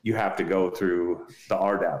you have to go through the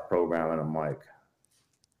RDAP program. And I'm like,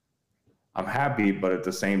 I'm happy, but at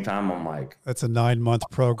the same time, I'm like, that's a 9-month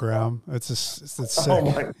program. It's sick.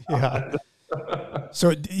 Oh my God. Yeah.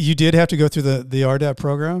 So you did have to go through the RDAP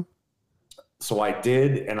program? So I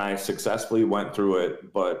did, and I successfully went through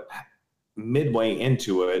it, but midway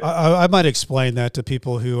into it, I might explain that to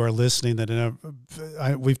people who are listening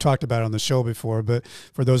that we've talked about it on the show before, but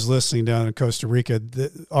for those listening down in Costa Rica, the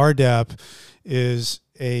RDAP is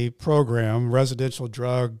a program, residential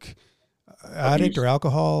drug addict or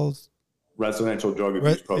alcohol. Residential drug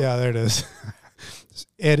abuse program. Yeah, there it is.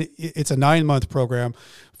 And it's a 9-month program.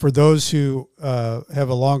 For those who have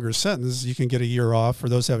a longer sentence, you can get a year off. For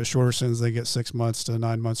those who have a shorter sentence, they get 6 months to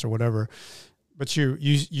 9 months or whatever. But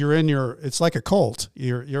you're in it's like a cult.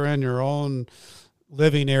 You're in your own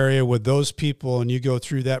living area with those people, and you go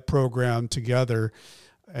through that program together,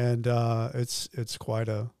 and it's quite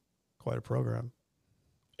a program.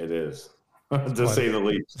 It is, to say the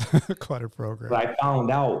least. Quite a program. But I found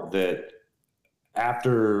out that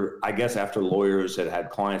after lawyers had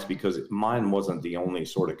clients, because mine wasn't the only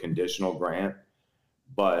sort of conditional grant,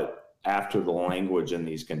 but after the language in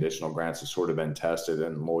these conditional grants has sort of been tested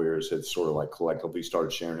and lawyers had sort of like collectively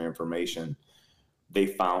started sharing information, they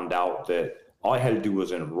found out that all I had to do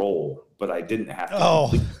was enroll, but I didn't have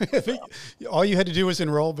to complete. All you had to do was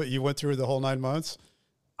enroll, but you went through the whole 9 months.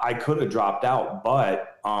 I could have dropped out,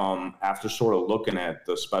 but after sort of looking at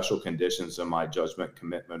the special conditions in my judgment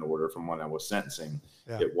commitment order from when I was sentencing,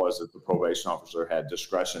 it was that the probation officer had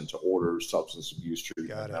discretion to order substance abuse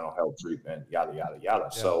treatment, mental health treatment, yada, yada, yada. Yeah.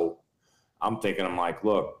 So I'm thinking, I'm like,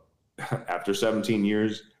 look, after 17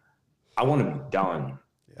 years, I want to be done.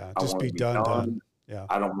 Yeah, just be done. Yeah.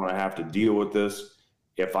 I don't want to have to deal with this.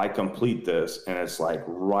 If I complete this and it's like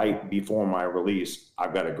right before my release,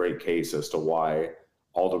 I've got a great case as to why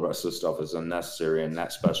all the rest of the stuff is unnecessary and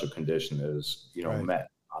that special condition is, met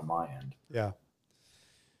on my end. Yeah.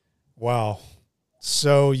 Wow.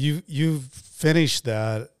 So you've finished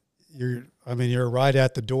that. You're right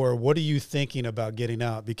at the door. What are you thinking about getting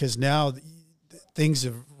out? Because now things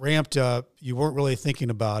have ramped up. You weren't really thinking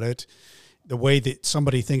about it the way that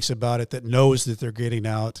somebody thinks about it that knows that they're getting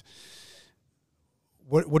out.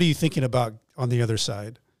 What are you thinking about on the other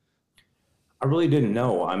side? I really didn't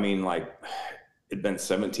know. I mean, like, it'd been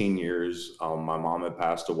 17 years. My mom had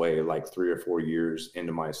passed away like 3 or 4 years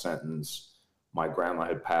into my sentence. My grandma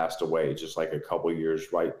had passed away just like a couple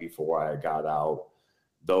years right before I got out.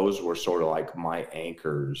 Those were sort of like my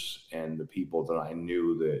anchors and the people that I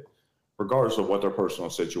knew that, regardless of what their personal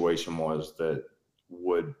situation was, that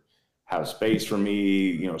would have space for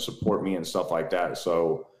me, support me and stuff like that.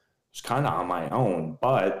 So it's kind of on my own,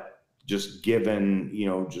 but just given,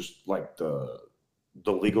 just like the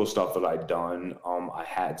legal stuff that I'd done, I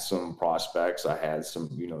had some prospects. I had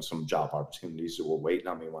some, some job opportunities that were waiting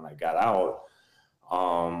on me when I got out.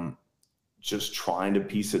 Just trying to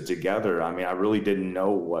piece it together. I mean, I really didn't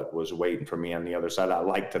know what was waiting for me on the other side. I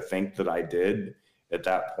like to think that I did at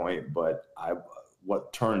that point, but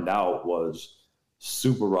what turned out was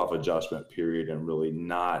super rough adjustment period and really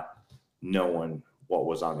not knowing what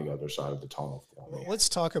was on the other side of the tunnel for me. Well, let's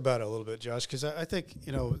talk about it a little bit, Josh, because I think,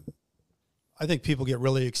 I think people get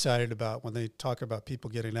really excited about when they talk about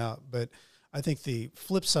people getting out, but I think the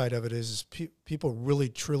flip side of it is people really,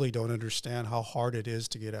 truly don't understand how hard it is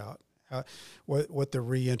to get out, what the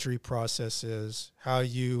reentry process is, how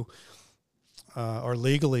you are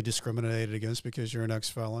legally discriminated against because you're an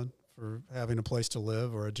ex-felon for having a place to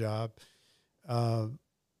live or a job.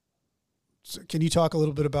 So can you talk a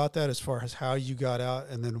little bit about that as far as how you got out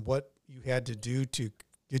and then what you had to do to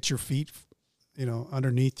get your feet,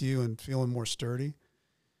 underneath you and feeling more sturdy?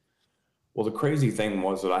 Well, the crazy thing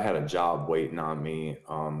was that I had a job waiting on me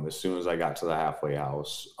as soon as I got to the halfway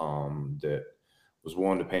house that was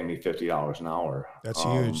willing to pay me $50 an hour. That's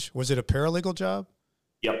huge. Was it a paralegal job?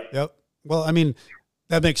 Yep. Well, I mean,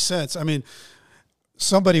 that makes sense. I mean,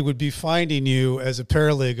 somebody would be finding you as a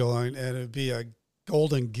paralegal and it'd be a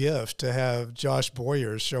golden gift to have Josh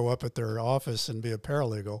Boyer show up at their office and be a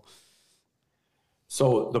paralegal.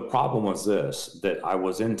 So the problem was this, that I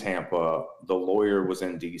was in Tampa, the lawyer was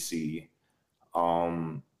in DC.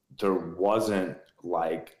 There wasn't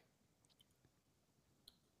like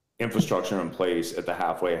infrastructure in place at the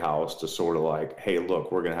halfway house to sort of like, hey,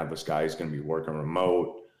 look, we're going to have this guy who's going to be working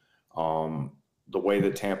remote. The way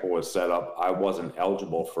that Tampa was set up, I wasn't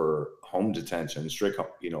eligible for home detention, strict,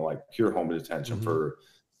 like pure home detention for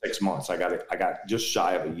 6 months. I got just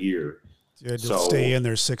shy of a year. So you had to stay in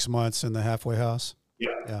there 6 months in the halfway house?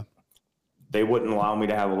 Yeah. They wouldn't allow me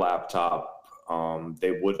to have a laptop.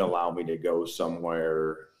 They wouldn't allow me to go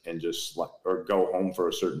somewhere and just or go home for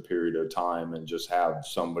a certain period of time and just have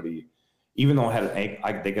somebody, even though I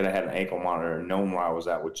had they could have had an ankle monitor and known where I was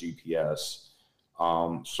at with GPS.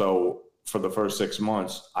 So for the first 6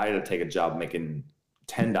 months, I had to take a job making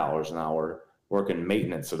 $10 an hour, working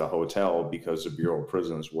maintenance at a hotel because the Bureau of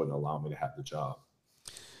Prisons wouldn't allow me to have the job.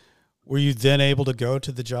 Were you then able to go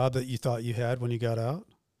to the job that you thought you had when you got out?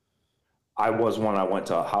 I was when I went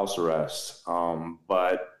to house arrest,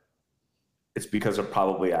 but it's because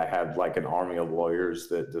I had like an army of lawyers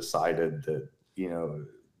that decided that,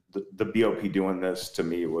 the BOP doing this to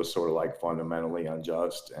me was sort of like fundamentally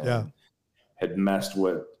unjust and had messed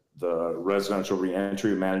with the residential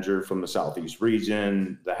reentry manager from the Southeast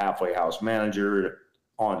region, the halfway house manager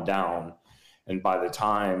on down. And by the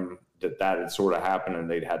time that had sort of happened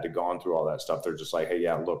and they'd had to gone through all that stuff, they're just like, hey,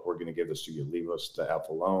 yeah, look, we're going to give this to you. Leave us the F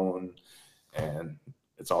alone. And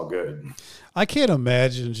it's all good. I can't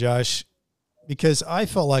imagine, Josh, because I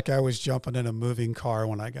felt like I was jumping in a moving car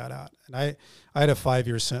when I got out. And I had a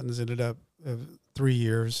 5-year sentence, ended up 3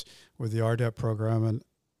 years with the RDEP program. And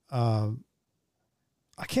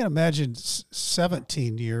I can't imagine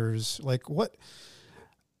 17 years. Like what?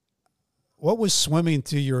 what was swimming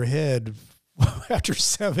through your head after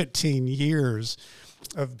 17 years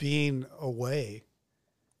of being away?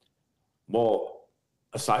 Well,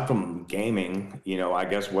 aside from gaming, I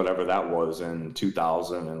guess whatever that was in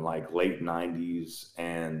 2000 and like late 90s,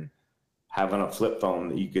 and having a flip phone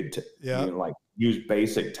that you could, Yeah. like use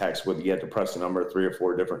basic text with, you had to press the number 3 or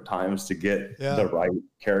 4 different times to get Yeah. the right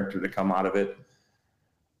character to come out of it.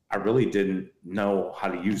 I really didn't know how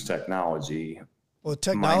to use technology. Well,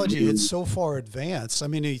 technology had so far advanced. I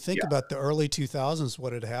mean, you think about the early 2000s,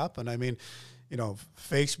 what had happened. I mean,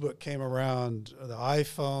 Facebook came around, the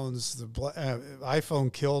iPhones, the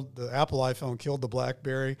Apple iPhone killed the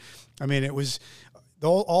BlackBerry. I mean, it was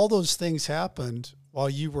all those things happened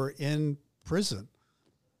while you were in prison.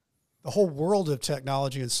 The whole world of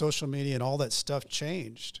technology and social media and all that stuff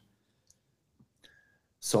changed.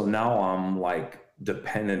 So now I'm like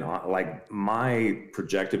dependent on, like, my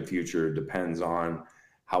projected future depends on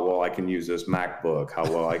how well I can use this MacBook, how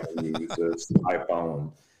well I can use this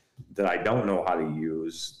iPhone that I don't know how to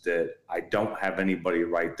use, that I don't have anybody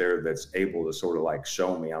right there that's able to sort of like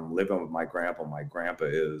show me. I'm living with my grandpa. My grandpa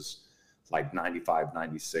is like 95,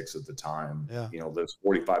 96 at the time, lives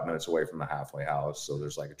 45 minutes away from the halfway house. So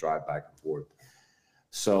there's like a drive back and forth.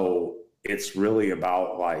 So it's really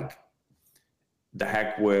about like, the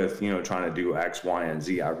heck with, trying to do X, Y, and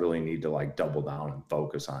Z. I really need to like double down and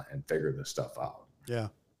focus on and figure this stuff out. Yeah.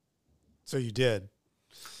 So you did.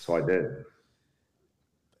 So I did.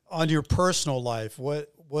 On your personal life, what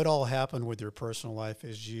all happened with your personal life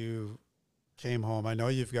as you came home? I know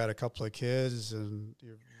you've got a couple of kids, and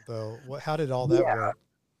how did all that work?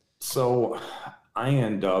 So I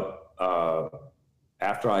end up,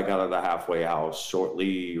 after I got out of the halfway house,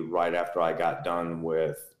 shortly right after I got done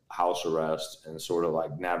with house arrest and sort of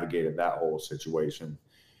like navigated that whole situation,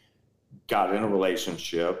 got in a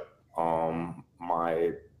relationship.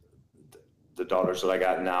 The daughters that I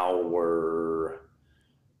got now were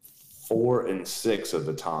 4 and 6 at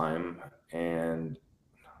the time. And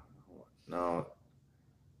no.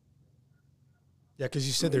 Yeah. Cause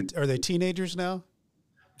you said are they teenagers now?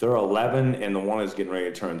 They're 11 and the one is getting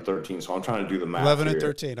ready to turn 13. So I'm trying to do the math. 11 and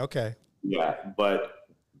 13. Okay. Yeah. But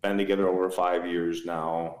been together over 5 years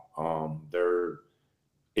now. They're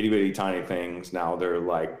itty bitty tiny things. Now they're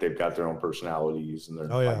like, they've got their own personalities and they're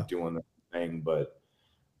like doing their thing. But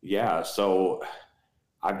yeah, so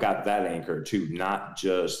I've got that anchor too, not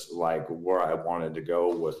just like where I wanted to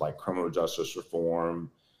go with like criminal justice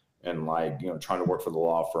reform and like, trying to work for the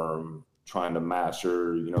law firm, trying to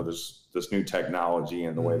master, this new technology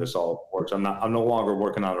and the way this all works. I'm no longer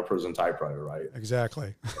working on a prison typewriter, right?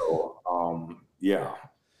 Exactly. So, yeah.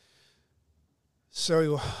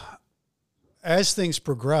 So as things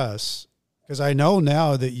progress, because I know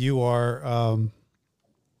now that you are,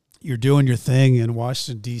 you're doing your thing in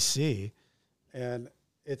Washington, D.C., and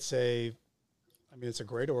it's a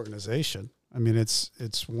great organization. I mean,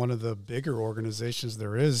 it's one of the bigger organizations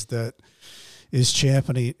there is that is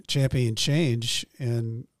championing change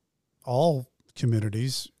in all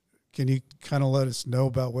communities. Can you kind of let us know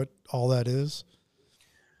about what all that is?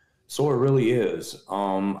 So it really is.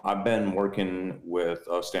 I've been working with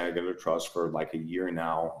Stand Together Trust for like a year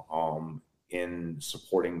now, in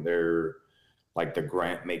supporting their, like the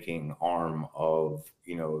grant making arm of,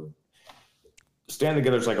 Stand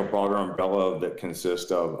Together is like a broader umbrella that consists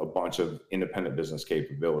of a bunch of independent business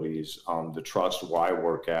capabilities. The trust where I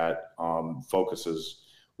work at focuses,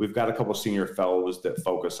 we've got a couple of senior fellows that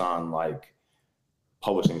focus on like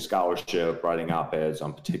publishing scholarship, writing op-eds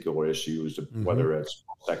on particular issues, whether it's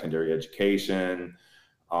secondary education,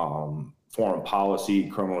 foreign policy,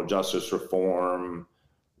 criminal justice reform,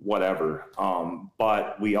 whatever.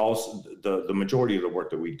 But we also, the majority of the work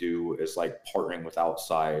that we do is like partnering with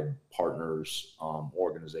outside partners,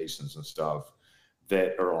 organizations and stuff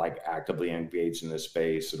that are like actively engaged in this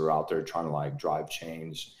space, that are out there trying to like drive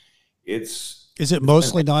change. Is it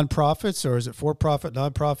mostly nonprofits, or is it for-profit,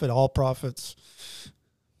 nonprofit, all profits?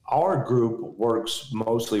 Our group works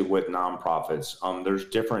mostly with nonprofits. There's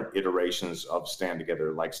different iterations of Stand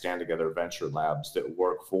Together, like Stand Together Venture Labs, that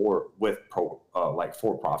work with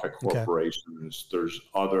for-profit corporations. Okay. There's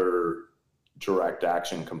other direct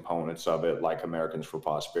action components of it, like Americans for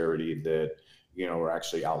Prosperity, that are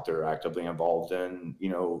actually out there actively involved in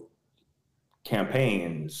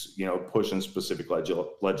campaigns, pushing specific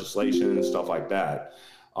legislation and stuff like that.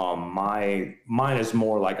 Mine is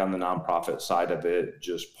more like on the nonprofit side of it,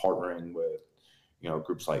 just partnering with,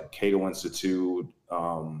 groups like Cato Institute,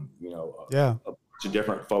 a bunch of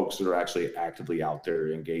different folks that are actually actively out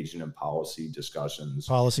there engaging in policy discussions.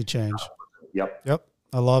 Policy change. Yep.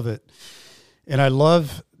 I love it. And I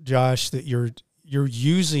love, Josh, that you're you're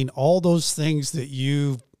using all those things that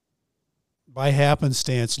you by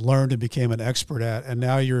happenstance learned and became an expert at, and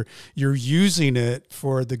now you're using it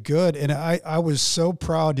for the good. And I was so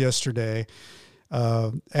proud yesterday.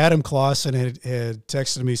 Adam Clausen had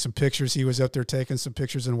texted me some pictures. He was up there taking some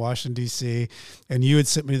pictures in Washington, D.C., and you had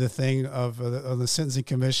sent me the thing of the Sentencing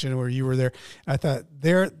Commission where you were there. I thought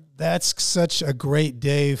that's such a great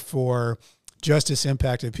day for justice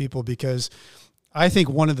impacted people, because I think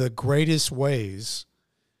one of the greatest ways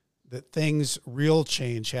that real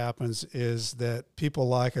change happens is that people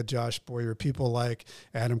like a Josh Boyer, people like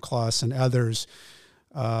Adam Clausen, others,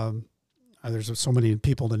 there's so many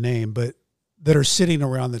people to name, but that are sitting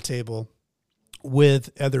around the table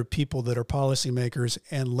with other people that are policymakers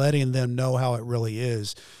and letting them know how it really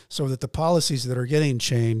is, so that the policies that are getting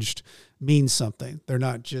changed mean something. They're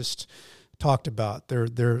not just talked about.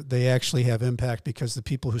 They actually have impact because the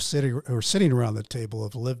people who are sitting around the table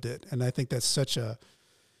have lived it. And I think that's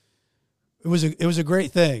it was a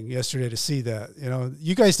great thing yesterday to see that.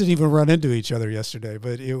 You guys didn't even run into each other yesterday,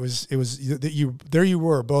 but it was that there you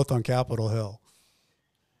were both on Capitol Hill.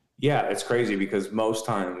 Yeah, it's crazy because most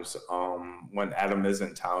times when Adam is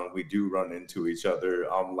in town, we do run into each other.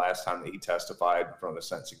 Last time that he testified in front of the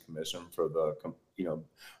Sentencing Commission for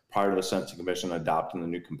prior to the Sentencing Commission adopting the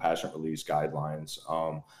new compassionate release guidelines,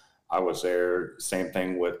 I was there. Same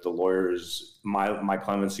thing with the lawyers, my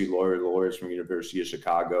clemency lawyer, the lawyers from University of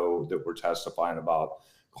Chicago that were testifying about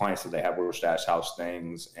clients that they have were stash house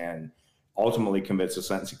things, and ultimately convinced the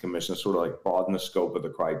Sentencing Commission to sort of like broaden the scope of the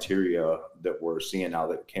criteria that we're seeing now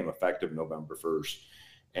that became effective November 1st.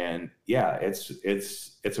 And yeah,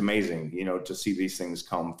 it's amazing, to see these things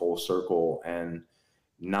come full circle, and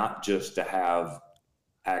not just to have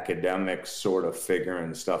academics sort of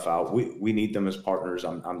figuring stuff out. We need them as partners.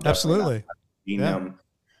 I'm absolutely needing them,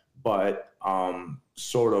 but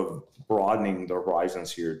sort of broadening the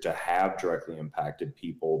horizons here to have directly impacted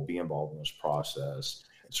people be involved in this process,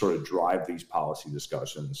 sort of drive these policy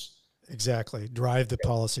discussions. Exactly. Drive the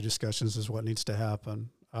policy discussions is what needs to happen.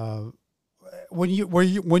 When you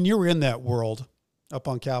were in that world up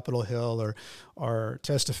on Capitol Hill or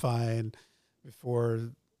testifying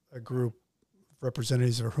before a group of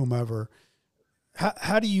representatives or whomever,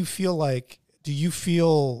 how do you feel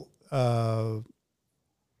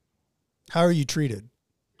how are you treated?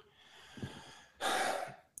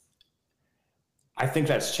 I think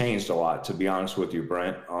that's changed a lot, to be honest with you,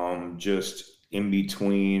 Brent. Just in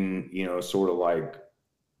between, sort of like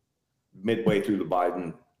midway through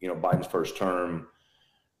Biden's first term,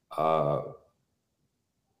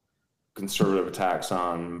 conservative attacks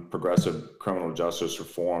on progressive criminal justice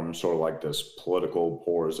reform, sort of like this political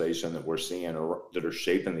polarization that we're seeing that are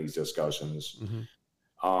shaping these discussions.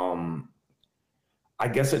 Mm-hmm. I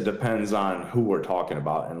guess it depends on who we're talking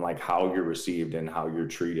about and like how you're received and how you're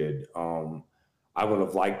treated. I would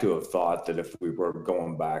have liked to have thought that if we were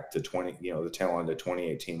going back to the tail end of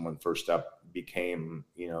 2018 when First Step became,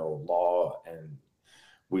 law, and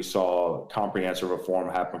we saw comprehensive reform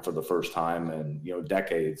happen for the first time in,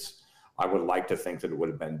 decades, I would like to think that it would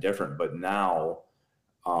have been different. But now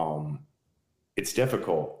it's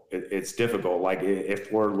difficult. It's difficult. Like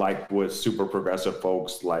if we're like with super progressive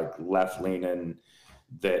folks, like left leaning,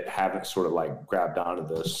 that haven't sort of like grabbed onto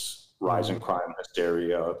this rising crime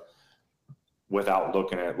hysteria, without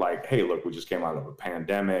looking at like, hey, look, we just came out of a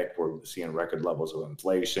pandemic. We're seeing record levels of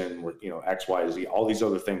inflation. We're, X, Y, Z, all these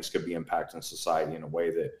other things could be impacting society in a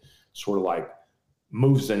way that sort of like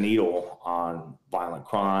moves the needle on violent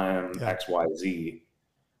crime, X, Y, Z.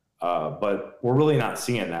 But we're really not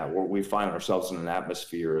seeing that. We find ourselves in an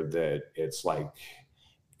atmosphere that it's like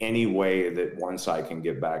any way that one side can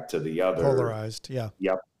get back to the other. Polarized, yeah.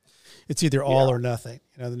 Yep. It's either all or nothing.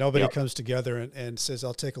 Nobody comes together and says,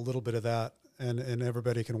 I'll take a little bit of that. And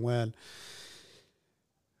everybody can win.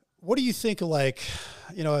 What do you think? Like,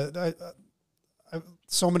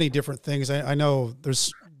 so many different things. I know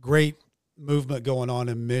there's great movement going on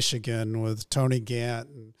in Michigan with Tony Gant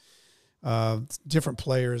and different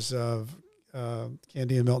players of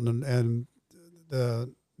Candy and Milton and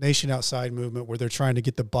the Nation Outside movement, where they're trying to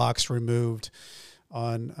get the box removed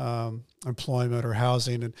on employment or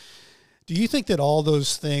housing. And do you think that all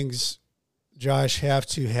those things, Josh, have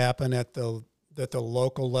to happen at the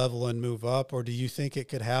local level and move up, or do you think it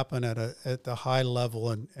could happen at the high level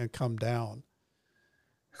and come down?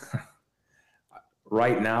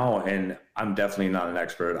 Right now, and I'm definitely not an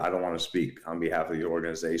expert, I don't want to speak on behalf of the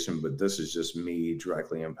organization, but this is just me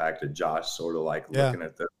directly impacted, Josh, sort of like looking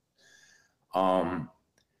at this.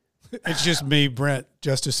 It's just me, Brent,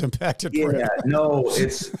 justice impacted. Yeah, Brent. no,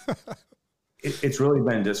 it's really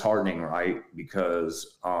been disheartening, right?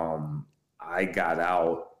 Because I got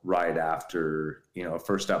out right after,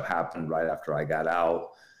 First Step happened right after I got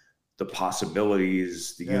out. The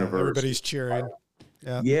possibilities, the universe. Everybody's cheering.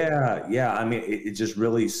 Yeah. I mean, it just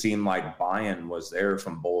really seemed like buy-in was there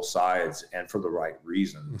from both sides and for the right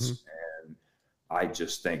reasons. Mm-hmm. And I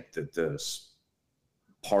just think that this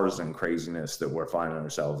partisan craziness that we're finding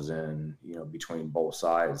ourselves in, between both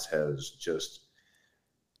sides has just.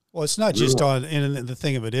 Well, it's not just on, and the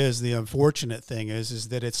thing of it is, the unfortunate thing is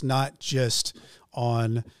that it's not just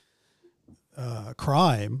on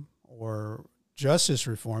crime or justice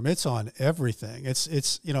reform. It's on everything.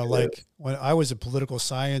 It's like when I was a political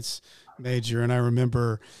science major, and I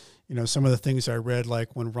remember, some of the things I read,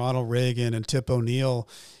 like when Ronald Reagan and Tip O'Neill,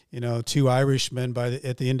 two Irishmen,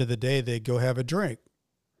 at the end of the day, they'd go have a drink,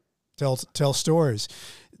 tell stories.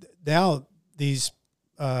 Now these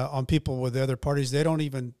on people with the other parties, they don't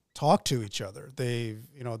even talk to each other. They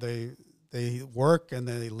work and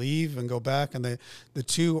they leave and go back, and the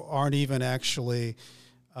two aren't even actually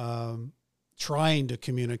trying to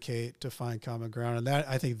communicate to find common ground. And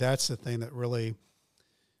I think that's the thing that really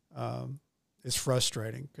is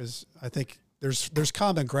frustrating, because I think there's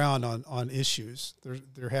common ground on issues.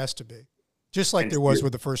 There has to be, just like there was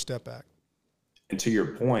with the First Step Act. And to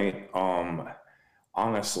your point,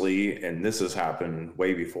 honestly, and this has happened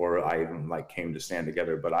way before I even came to Stand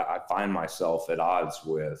Together, but I find myself at odds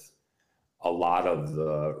with a lot of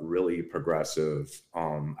the really progressive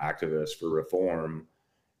activists for reform.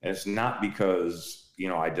 And it's not because,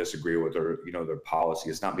 I disagree with their policy.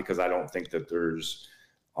 It's not because I don't think that there's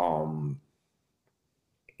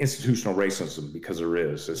institutional racism, because there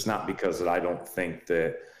is. It's not because that I don't think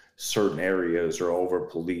that certain areas are over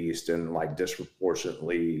policed and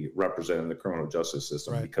disproportionately represented in the criminal justice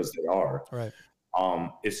system, right, because they are. Right.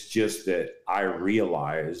 It's just that I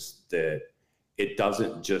realize that it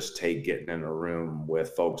doesn't just take getting in a room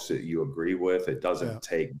with folks that you agree with. It doesn't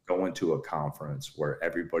take going to a conference where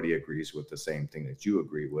everybody agrees with the same thing that you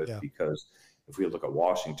agree with. Because if we look at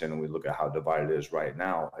Washington and we look at how divided it is right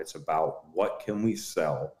now, it's about what can we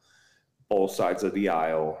sell both sides of the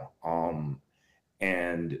aisle.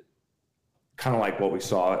 And kind of like what we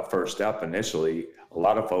saw at First Step initially, a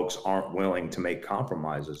lot of folks aren't willing to make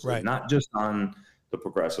compromises, right, not just on the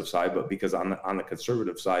progressive side, but because on the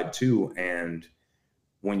conservative side too. And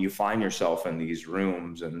when you find yourself in these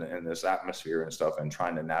rooms and this atmosphere and stuff and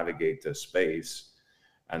trying to navigate this space,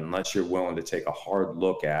 unless you're willing to take a hard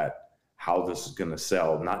look at how this is going to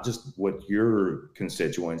sell, not just with your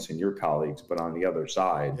constituents and your colleagues, but on the other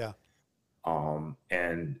side.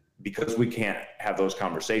 And because we can't have those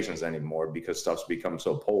conversations anymore because stuff's become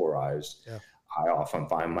so polarized, I often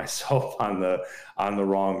find myself on the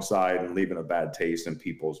wrong side and leaving a bad taste in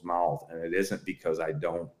people's mouth. And it isn't because I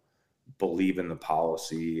don't believe in the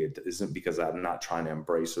policy. It isn't because I'm not trying to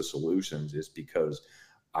embrace the solutions. It's because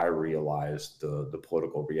I realize the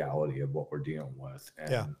political reality of what we're dealing with.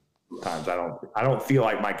 And sometimes I don't feel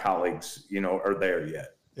like my colleagues, are there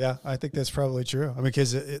yet. Yeah, I think that's probably true. I mean,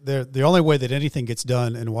 because the only way that anything gets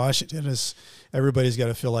done in Washington is everybody's got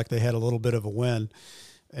to feel like they had a little bit of a win.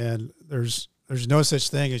 And there's no such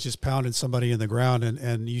thing as just pounding somebody in the ground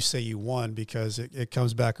and you say you won, because it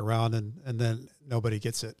comes back around and then nobody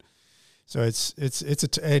gets it. So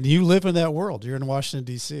and you live in that world. You're in Washington,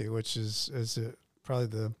 D.C., which is probably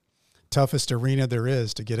the toughest arena there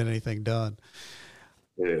is to get anything done.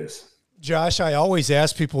 It is. Josh, I always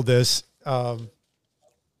ask people this,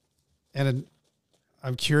 and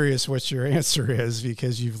I'm curious what your answer is,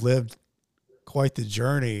 because you've lived quite the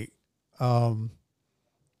journey.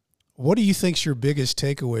 What do you think's your biggest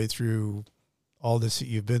takeaway through all this that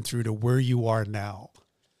you've been through to where you are now?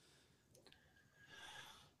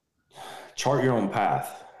 Chart your own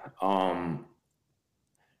path.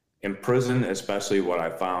 In prison, especially, what I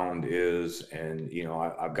found is, and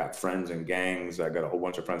I've got friends in gangs. I got a whole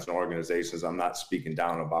bunch of friends in organizations. I'm not speaking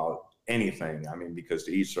down about anything. I mean, because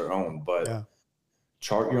to each their own, but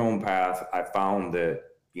chart your own path. I found that,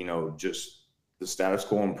 just the status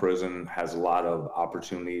quo in prison has a lot of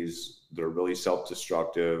opportunities that are really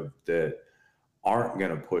self-destructive, that aren't going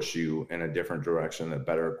to push you in a different direction, that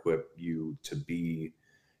better equip you to be,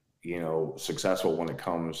 successful when it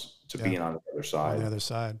comes to being on the other side. On the other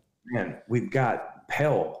side. Man, we've got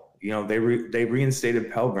Pell. They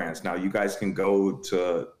reinstated Pell Grants. Now you guys can go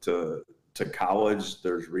to college.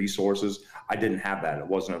 There's resources. I didn't have that. It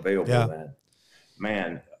wasn't available then.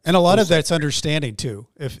 Man. And a lot of that's understanding too.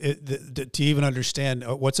 To even understand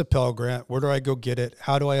what's a Pell Grant, where do I go get it?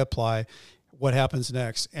 How do I apply? What happens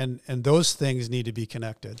next? And those things need to be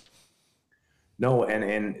connected. No,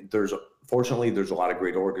 and there's fortunately, there's a lot of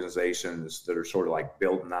great organizations that are sort of like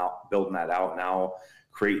building that out now,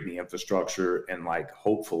 creating the infrastructure, and like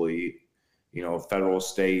hopefully, federal,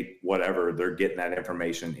 state, whatever, they're getting that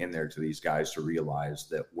information in there to these guys to realize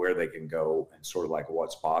that where they can go and sort of like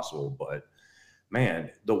what's possible. But man,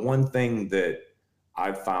 the one thing that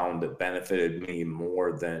I found that benefited me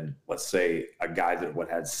more than, let's say, a guy that would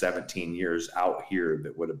had 17 years out here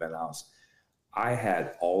that would have been out, I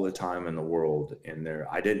had all the time in the world in there.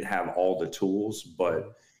 I didn't have all the tools,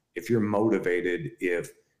 but if you're motivated, if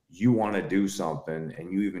you want to do something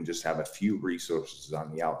and you even just have a few resources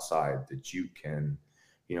on the outside that you can,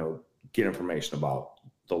 get information about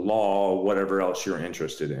the law, whatever else you're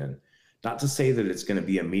interested in. Not to say that it's going to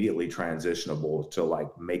be immediately transitionable to like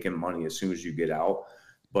making money as soon as you get out,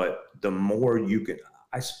 but the more you can,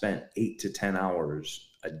 I spent 8 to 10 hours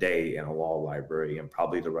a day in a law library and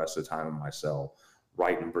probably the rest of the time in my cell,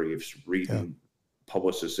 writing briefs, reading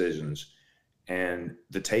published decisions. And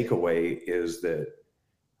the takeaway is that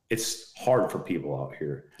it's hard for people out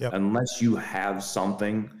here. Unless you have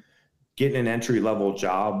something, getting an entry-level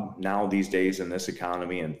job now these days in this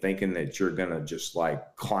economy and thinking that you're going to just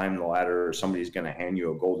like climb the ladder or somebody's going to hand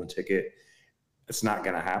you a golden ticket, it's not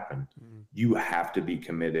going to happen. You have to be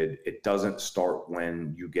committed. It doesn't start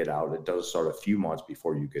when you get out. It does start a few months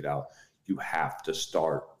before you get out. You have to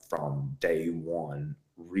start from day one,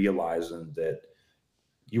 realizing that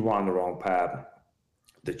you were on the wrong path,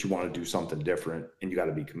 that you want to do something different, and you got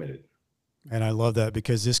to be committed. And I love that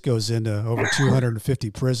because this goes into over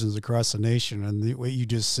 250 prisons across the nation. And what you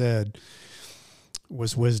just said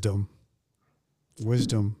was wisdom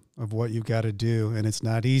of what you got to do. And it's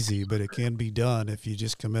not easy, but it can be done if you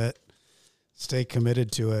just stay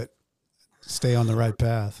committed to it, stay on the right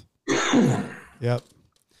path. Yep.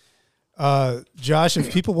 Josh,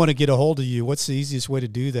 if people want to get a hold of you, what's the easiest way to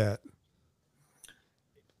do that?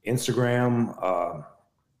 Instagram,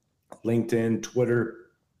 LinkedIn, Twitter.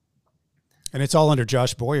 And it's all under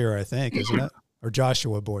Josh Boyer, I think, isn't it? Or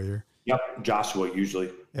Joshua Boyer. Yep, Joshua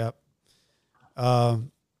usually. Yep.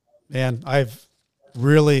 Man, I've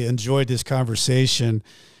really enjoyed this conversation.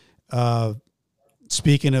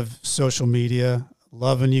 Speaking of social media,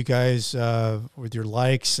 loving you guys with your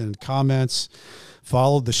likes and comments.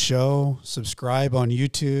 Follow the show, subscribe on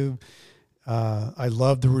YouTube. I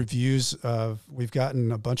love the reviews. We've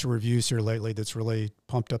gotten a bunch of reviews here lately that's really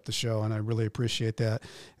pumped up the show, and I really appreciate that.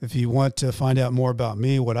 If you want to find out more about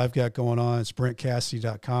me, what I've got going on, it's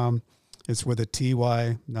BrentCassidy.com. It's with a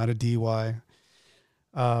TY, not a DY.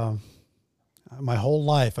 My whole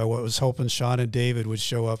life, I was hoping Sean and David would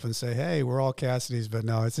show up and say, hey, we're all Cassidys, but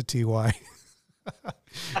no, it's a TY.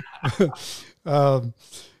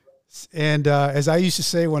 And as I used to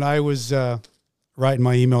say when I was writing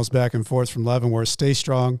my emails back and forth from Leavenworth, stay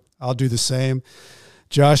strong. I'll do the same.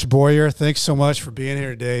 Josh Boyer, thanks so much for being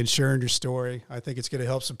here today and sharing your story. I think it's going to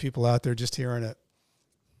help some people out there just hearing it.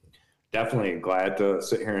 Definitely glad to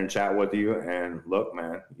sit here and chat with you. And look,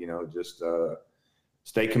 man, just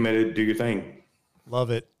stay committed, do your thing.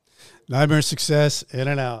 Love it. Nightmare Success, in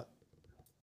and out.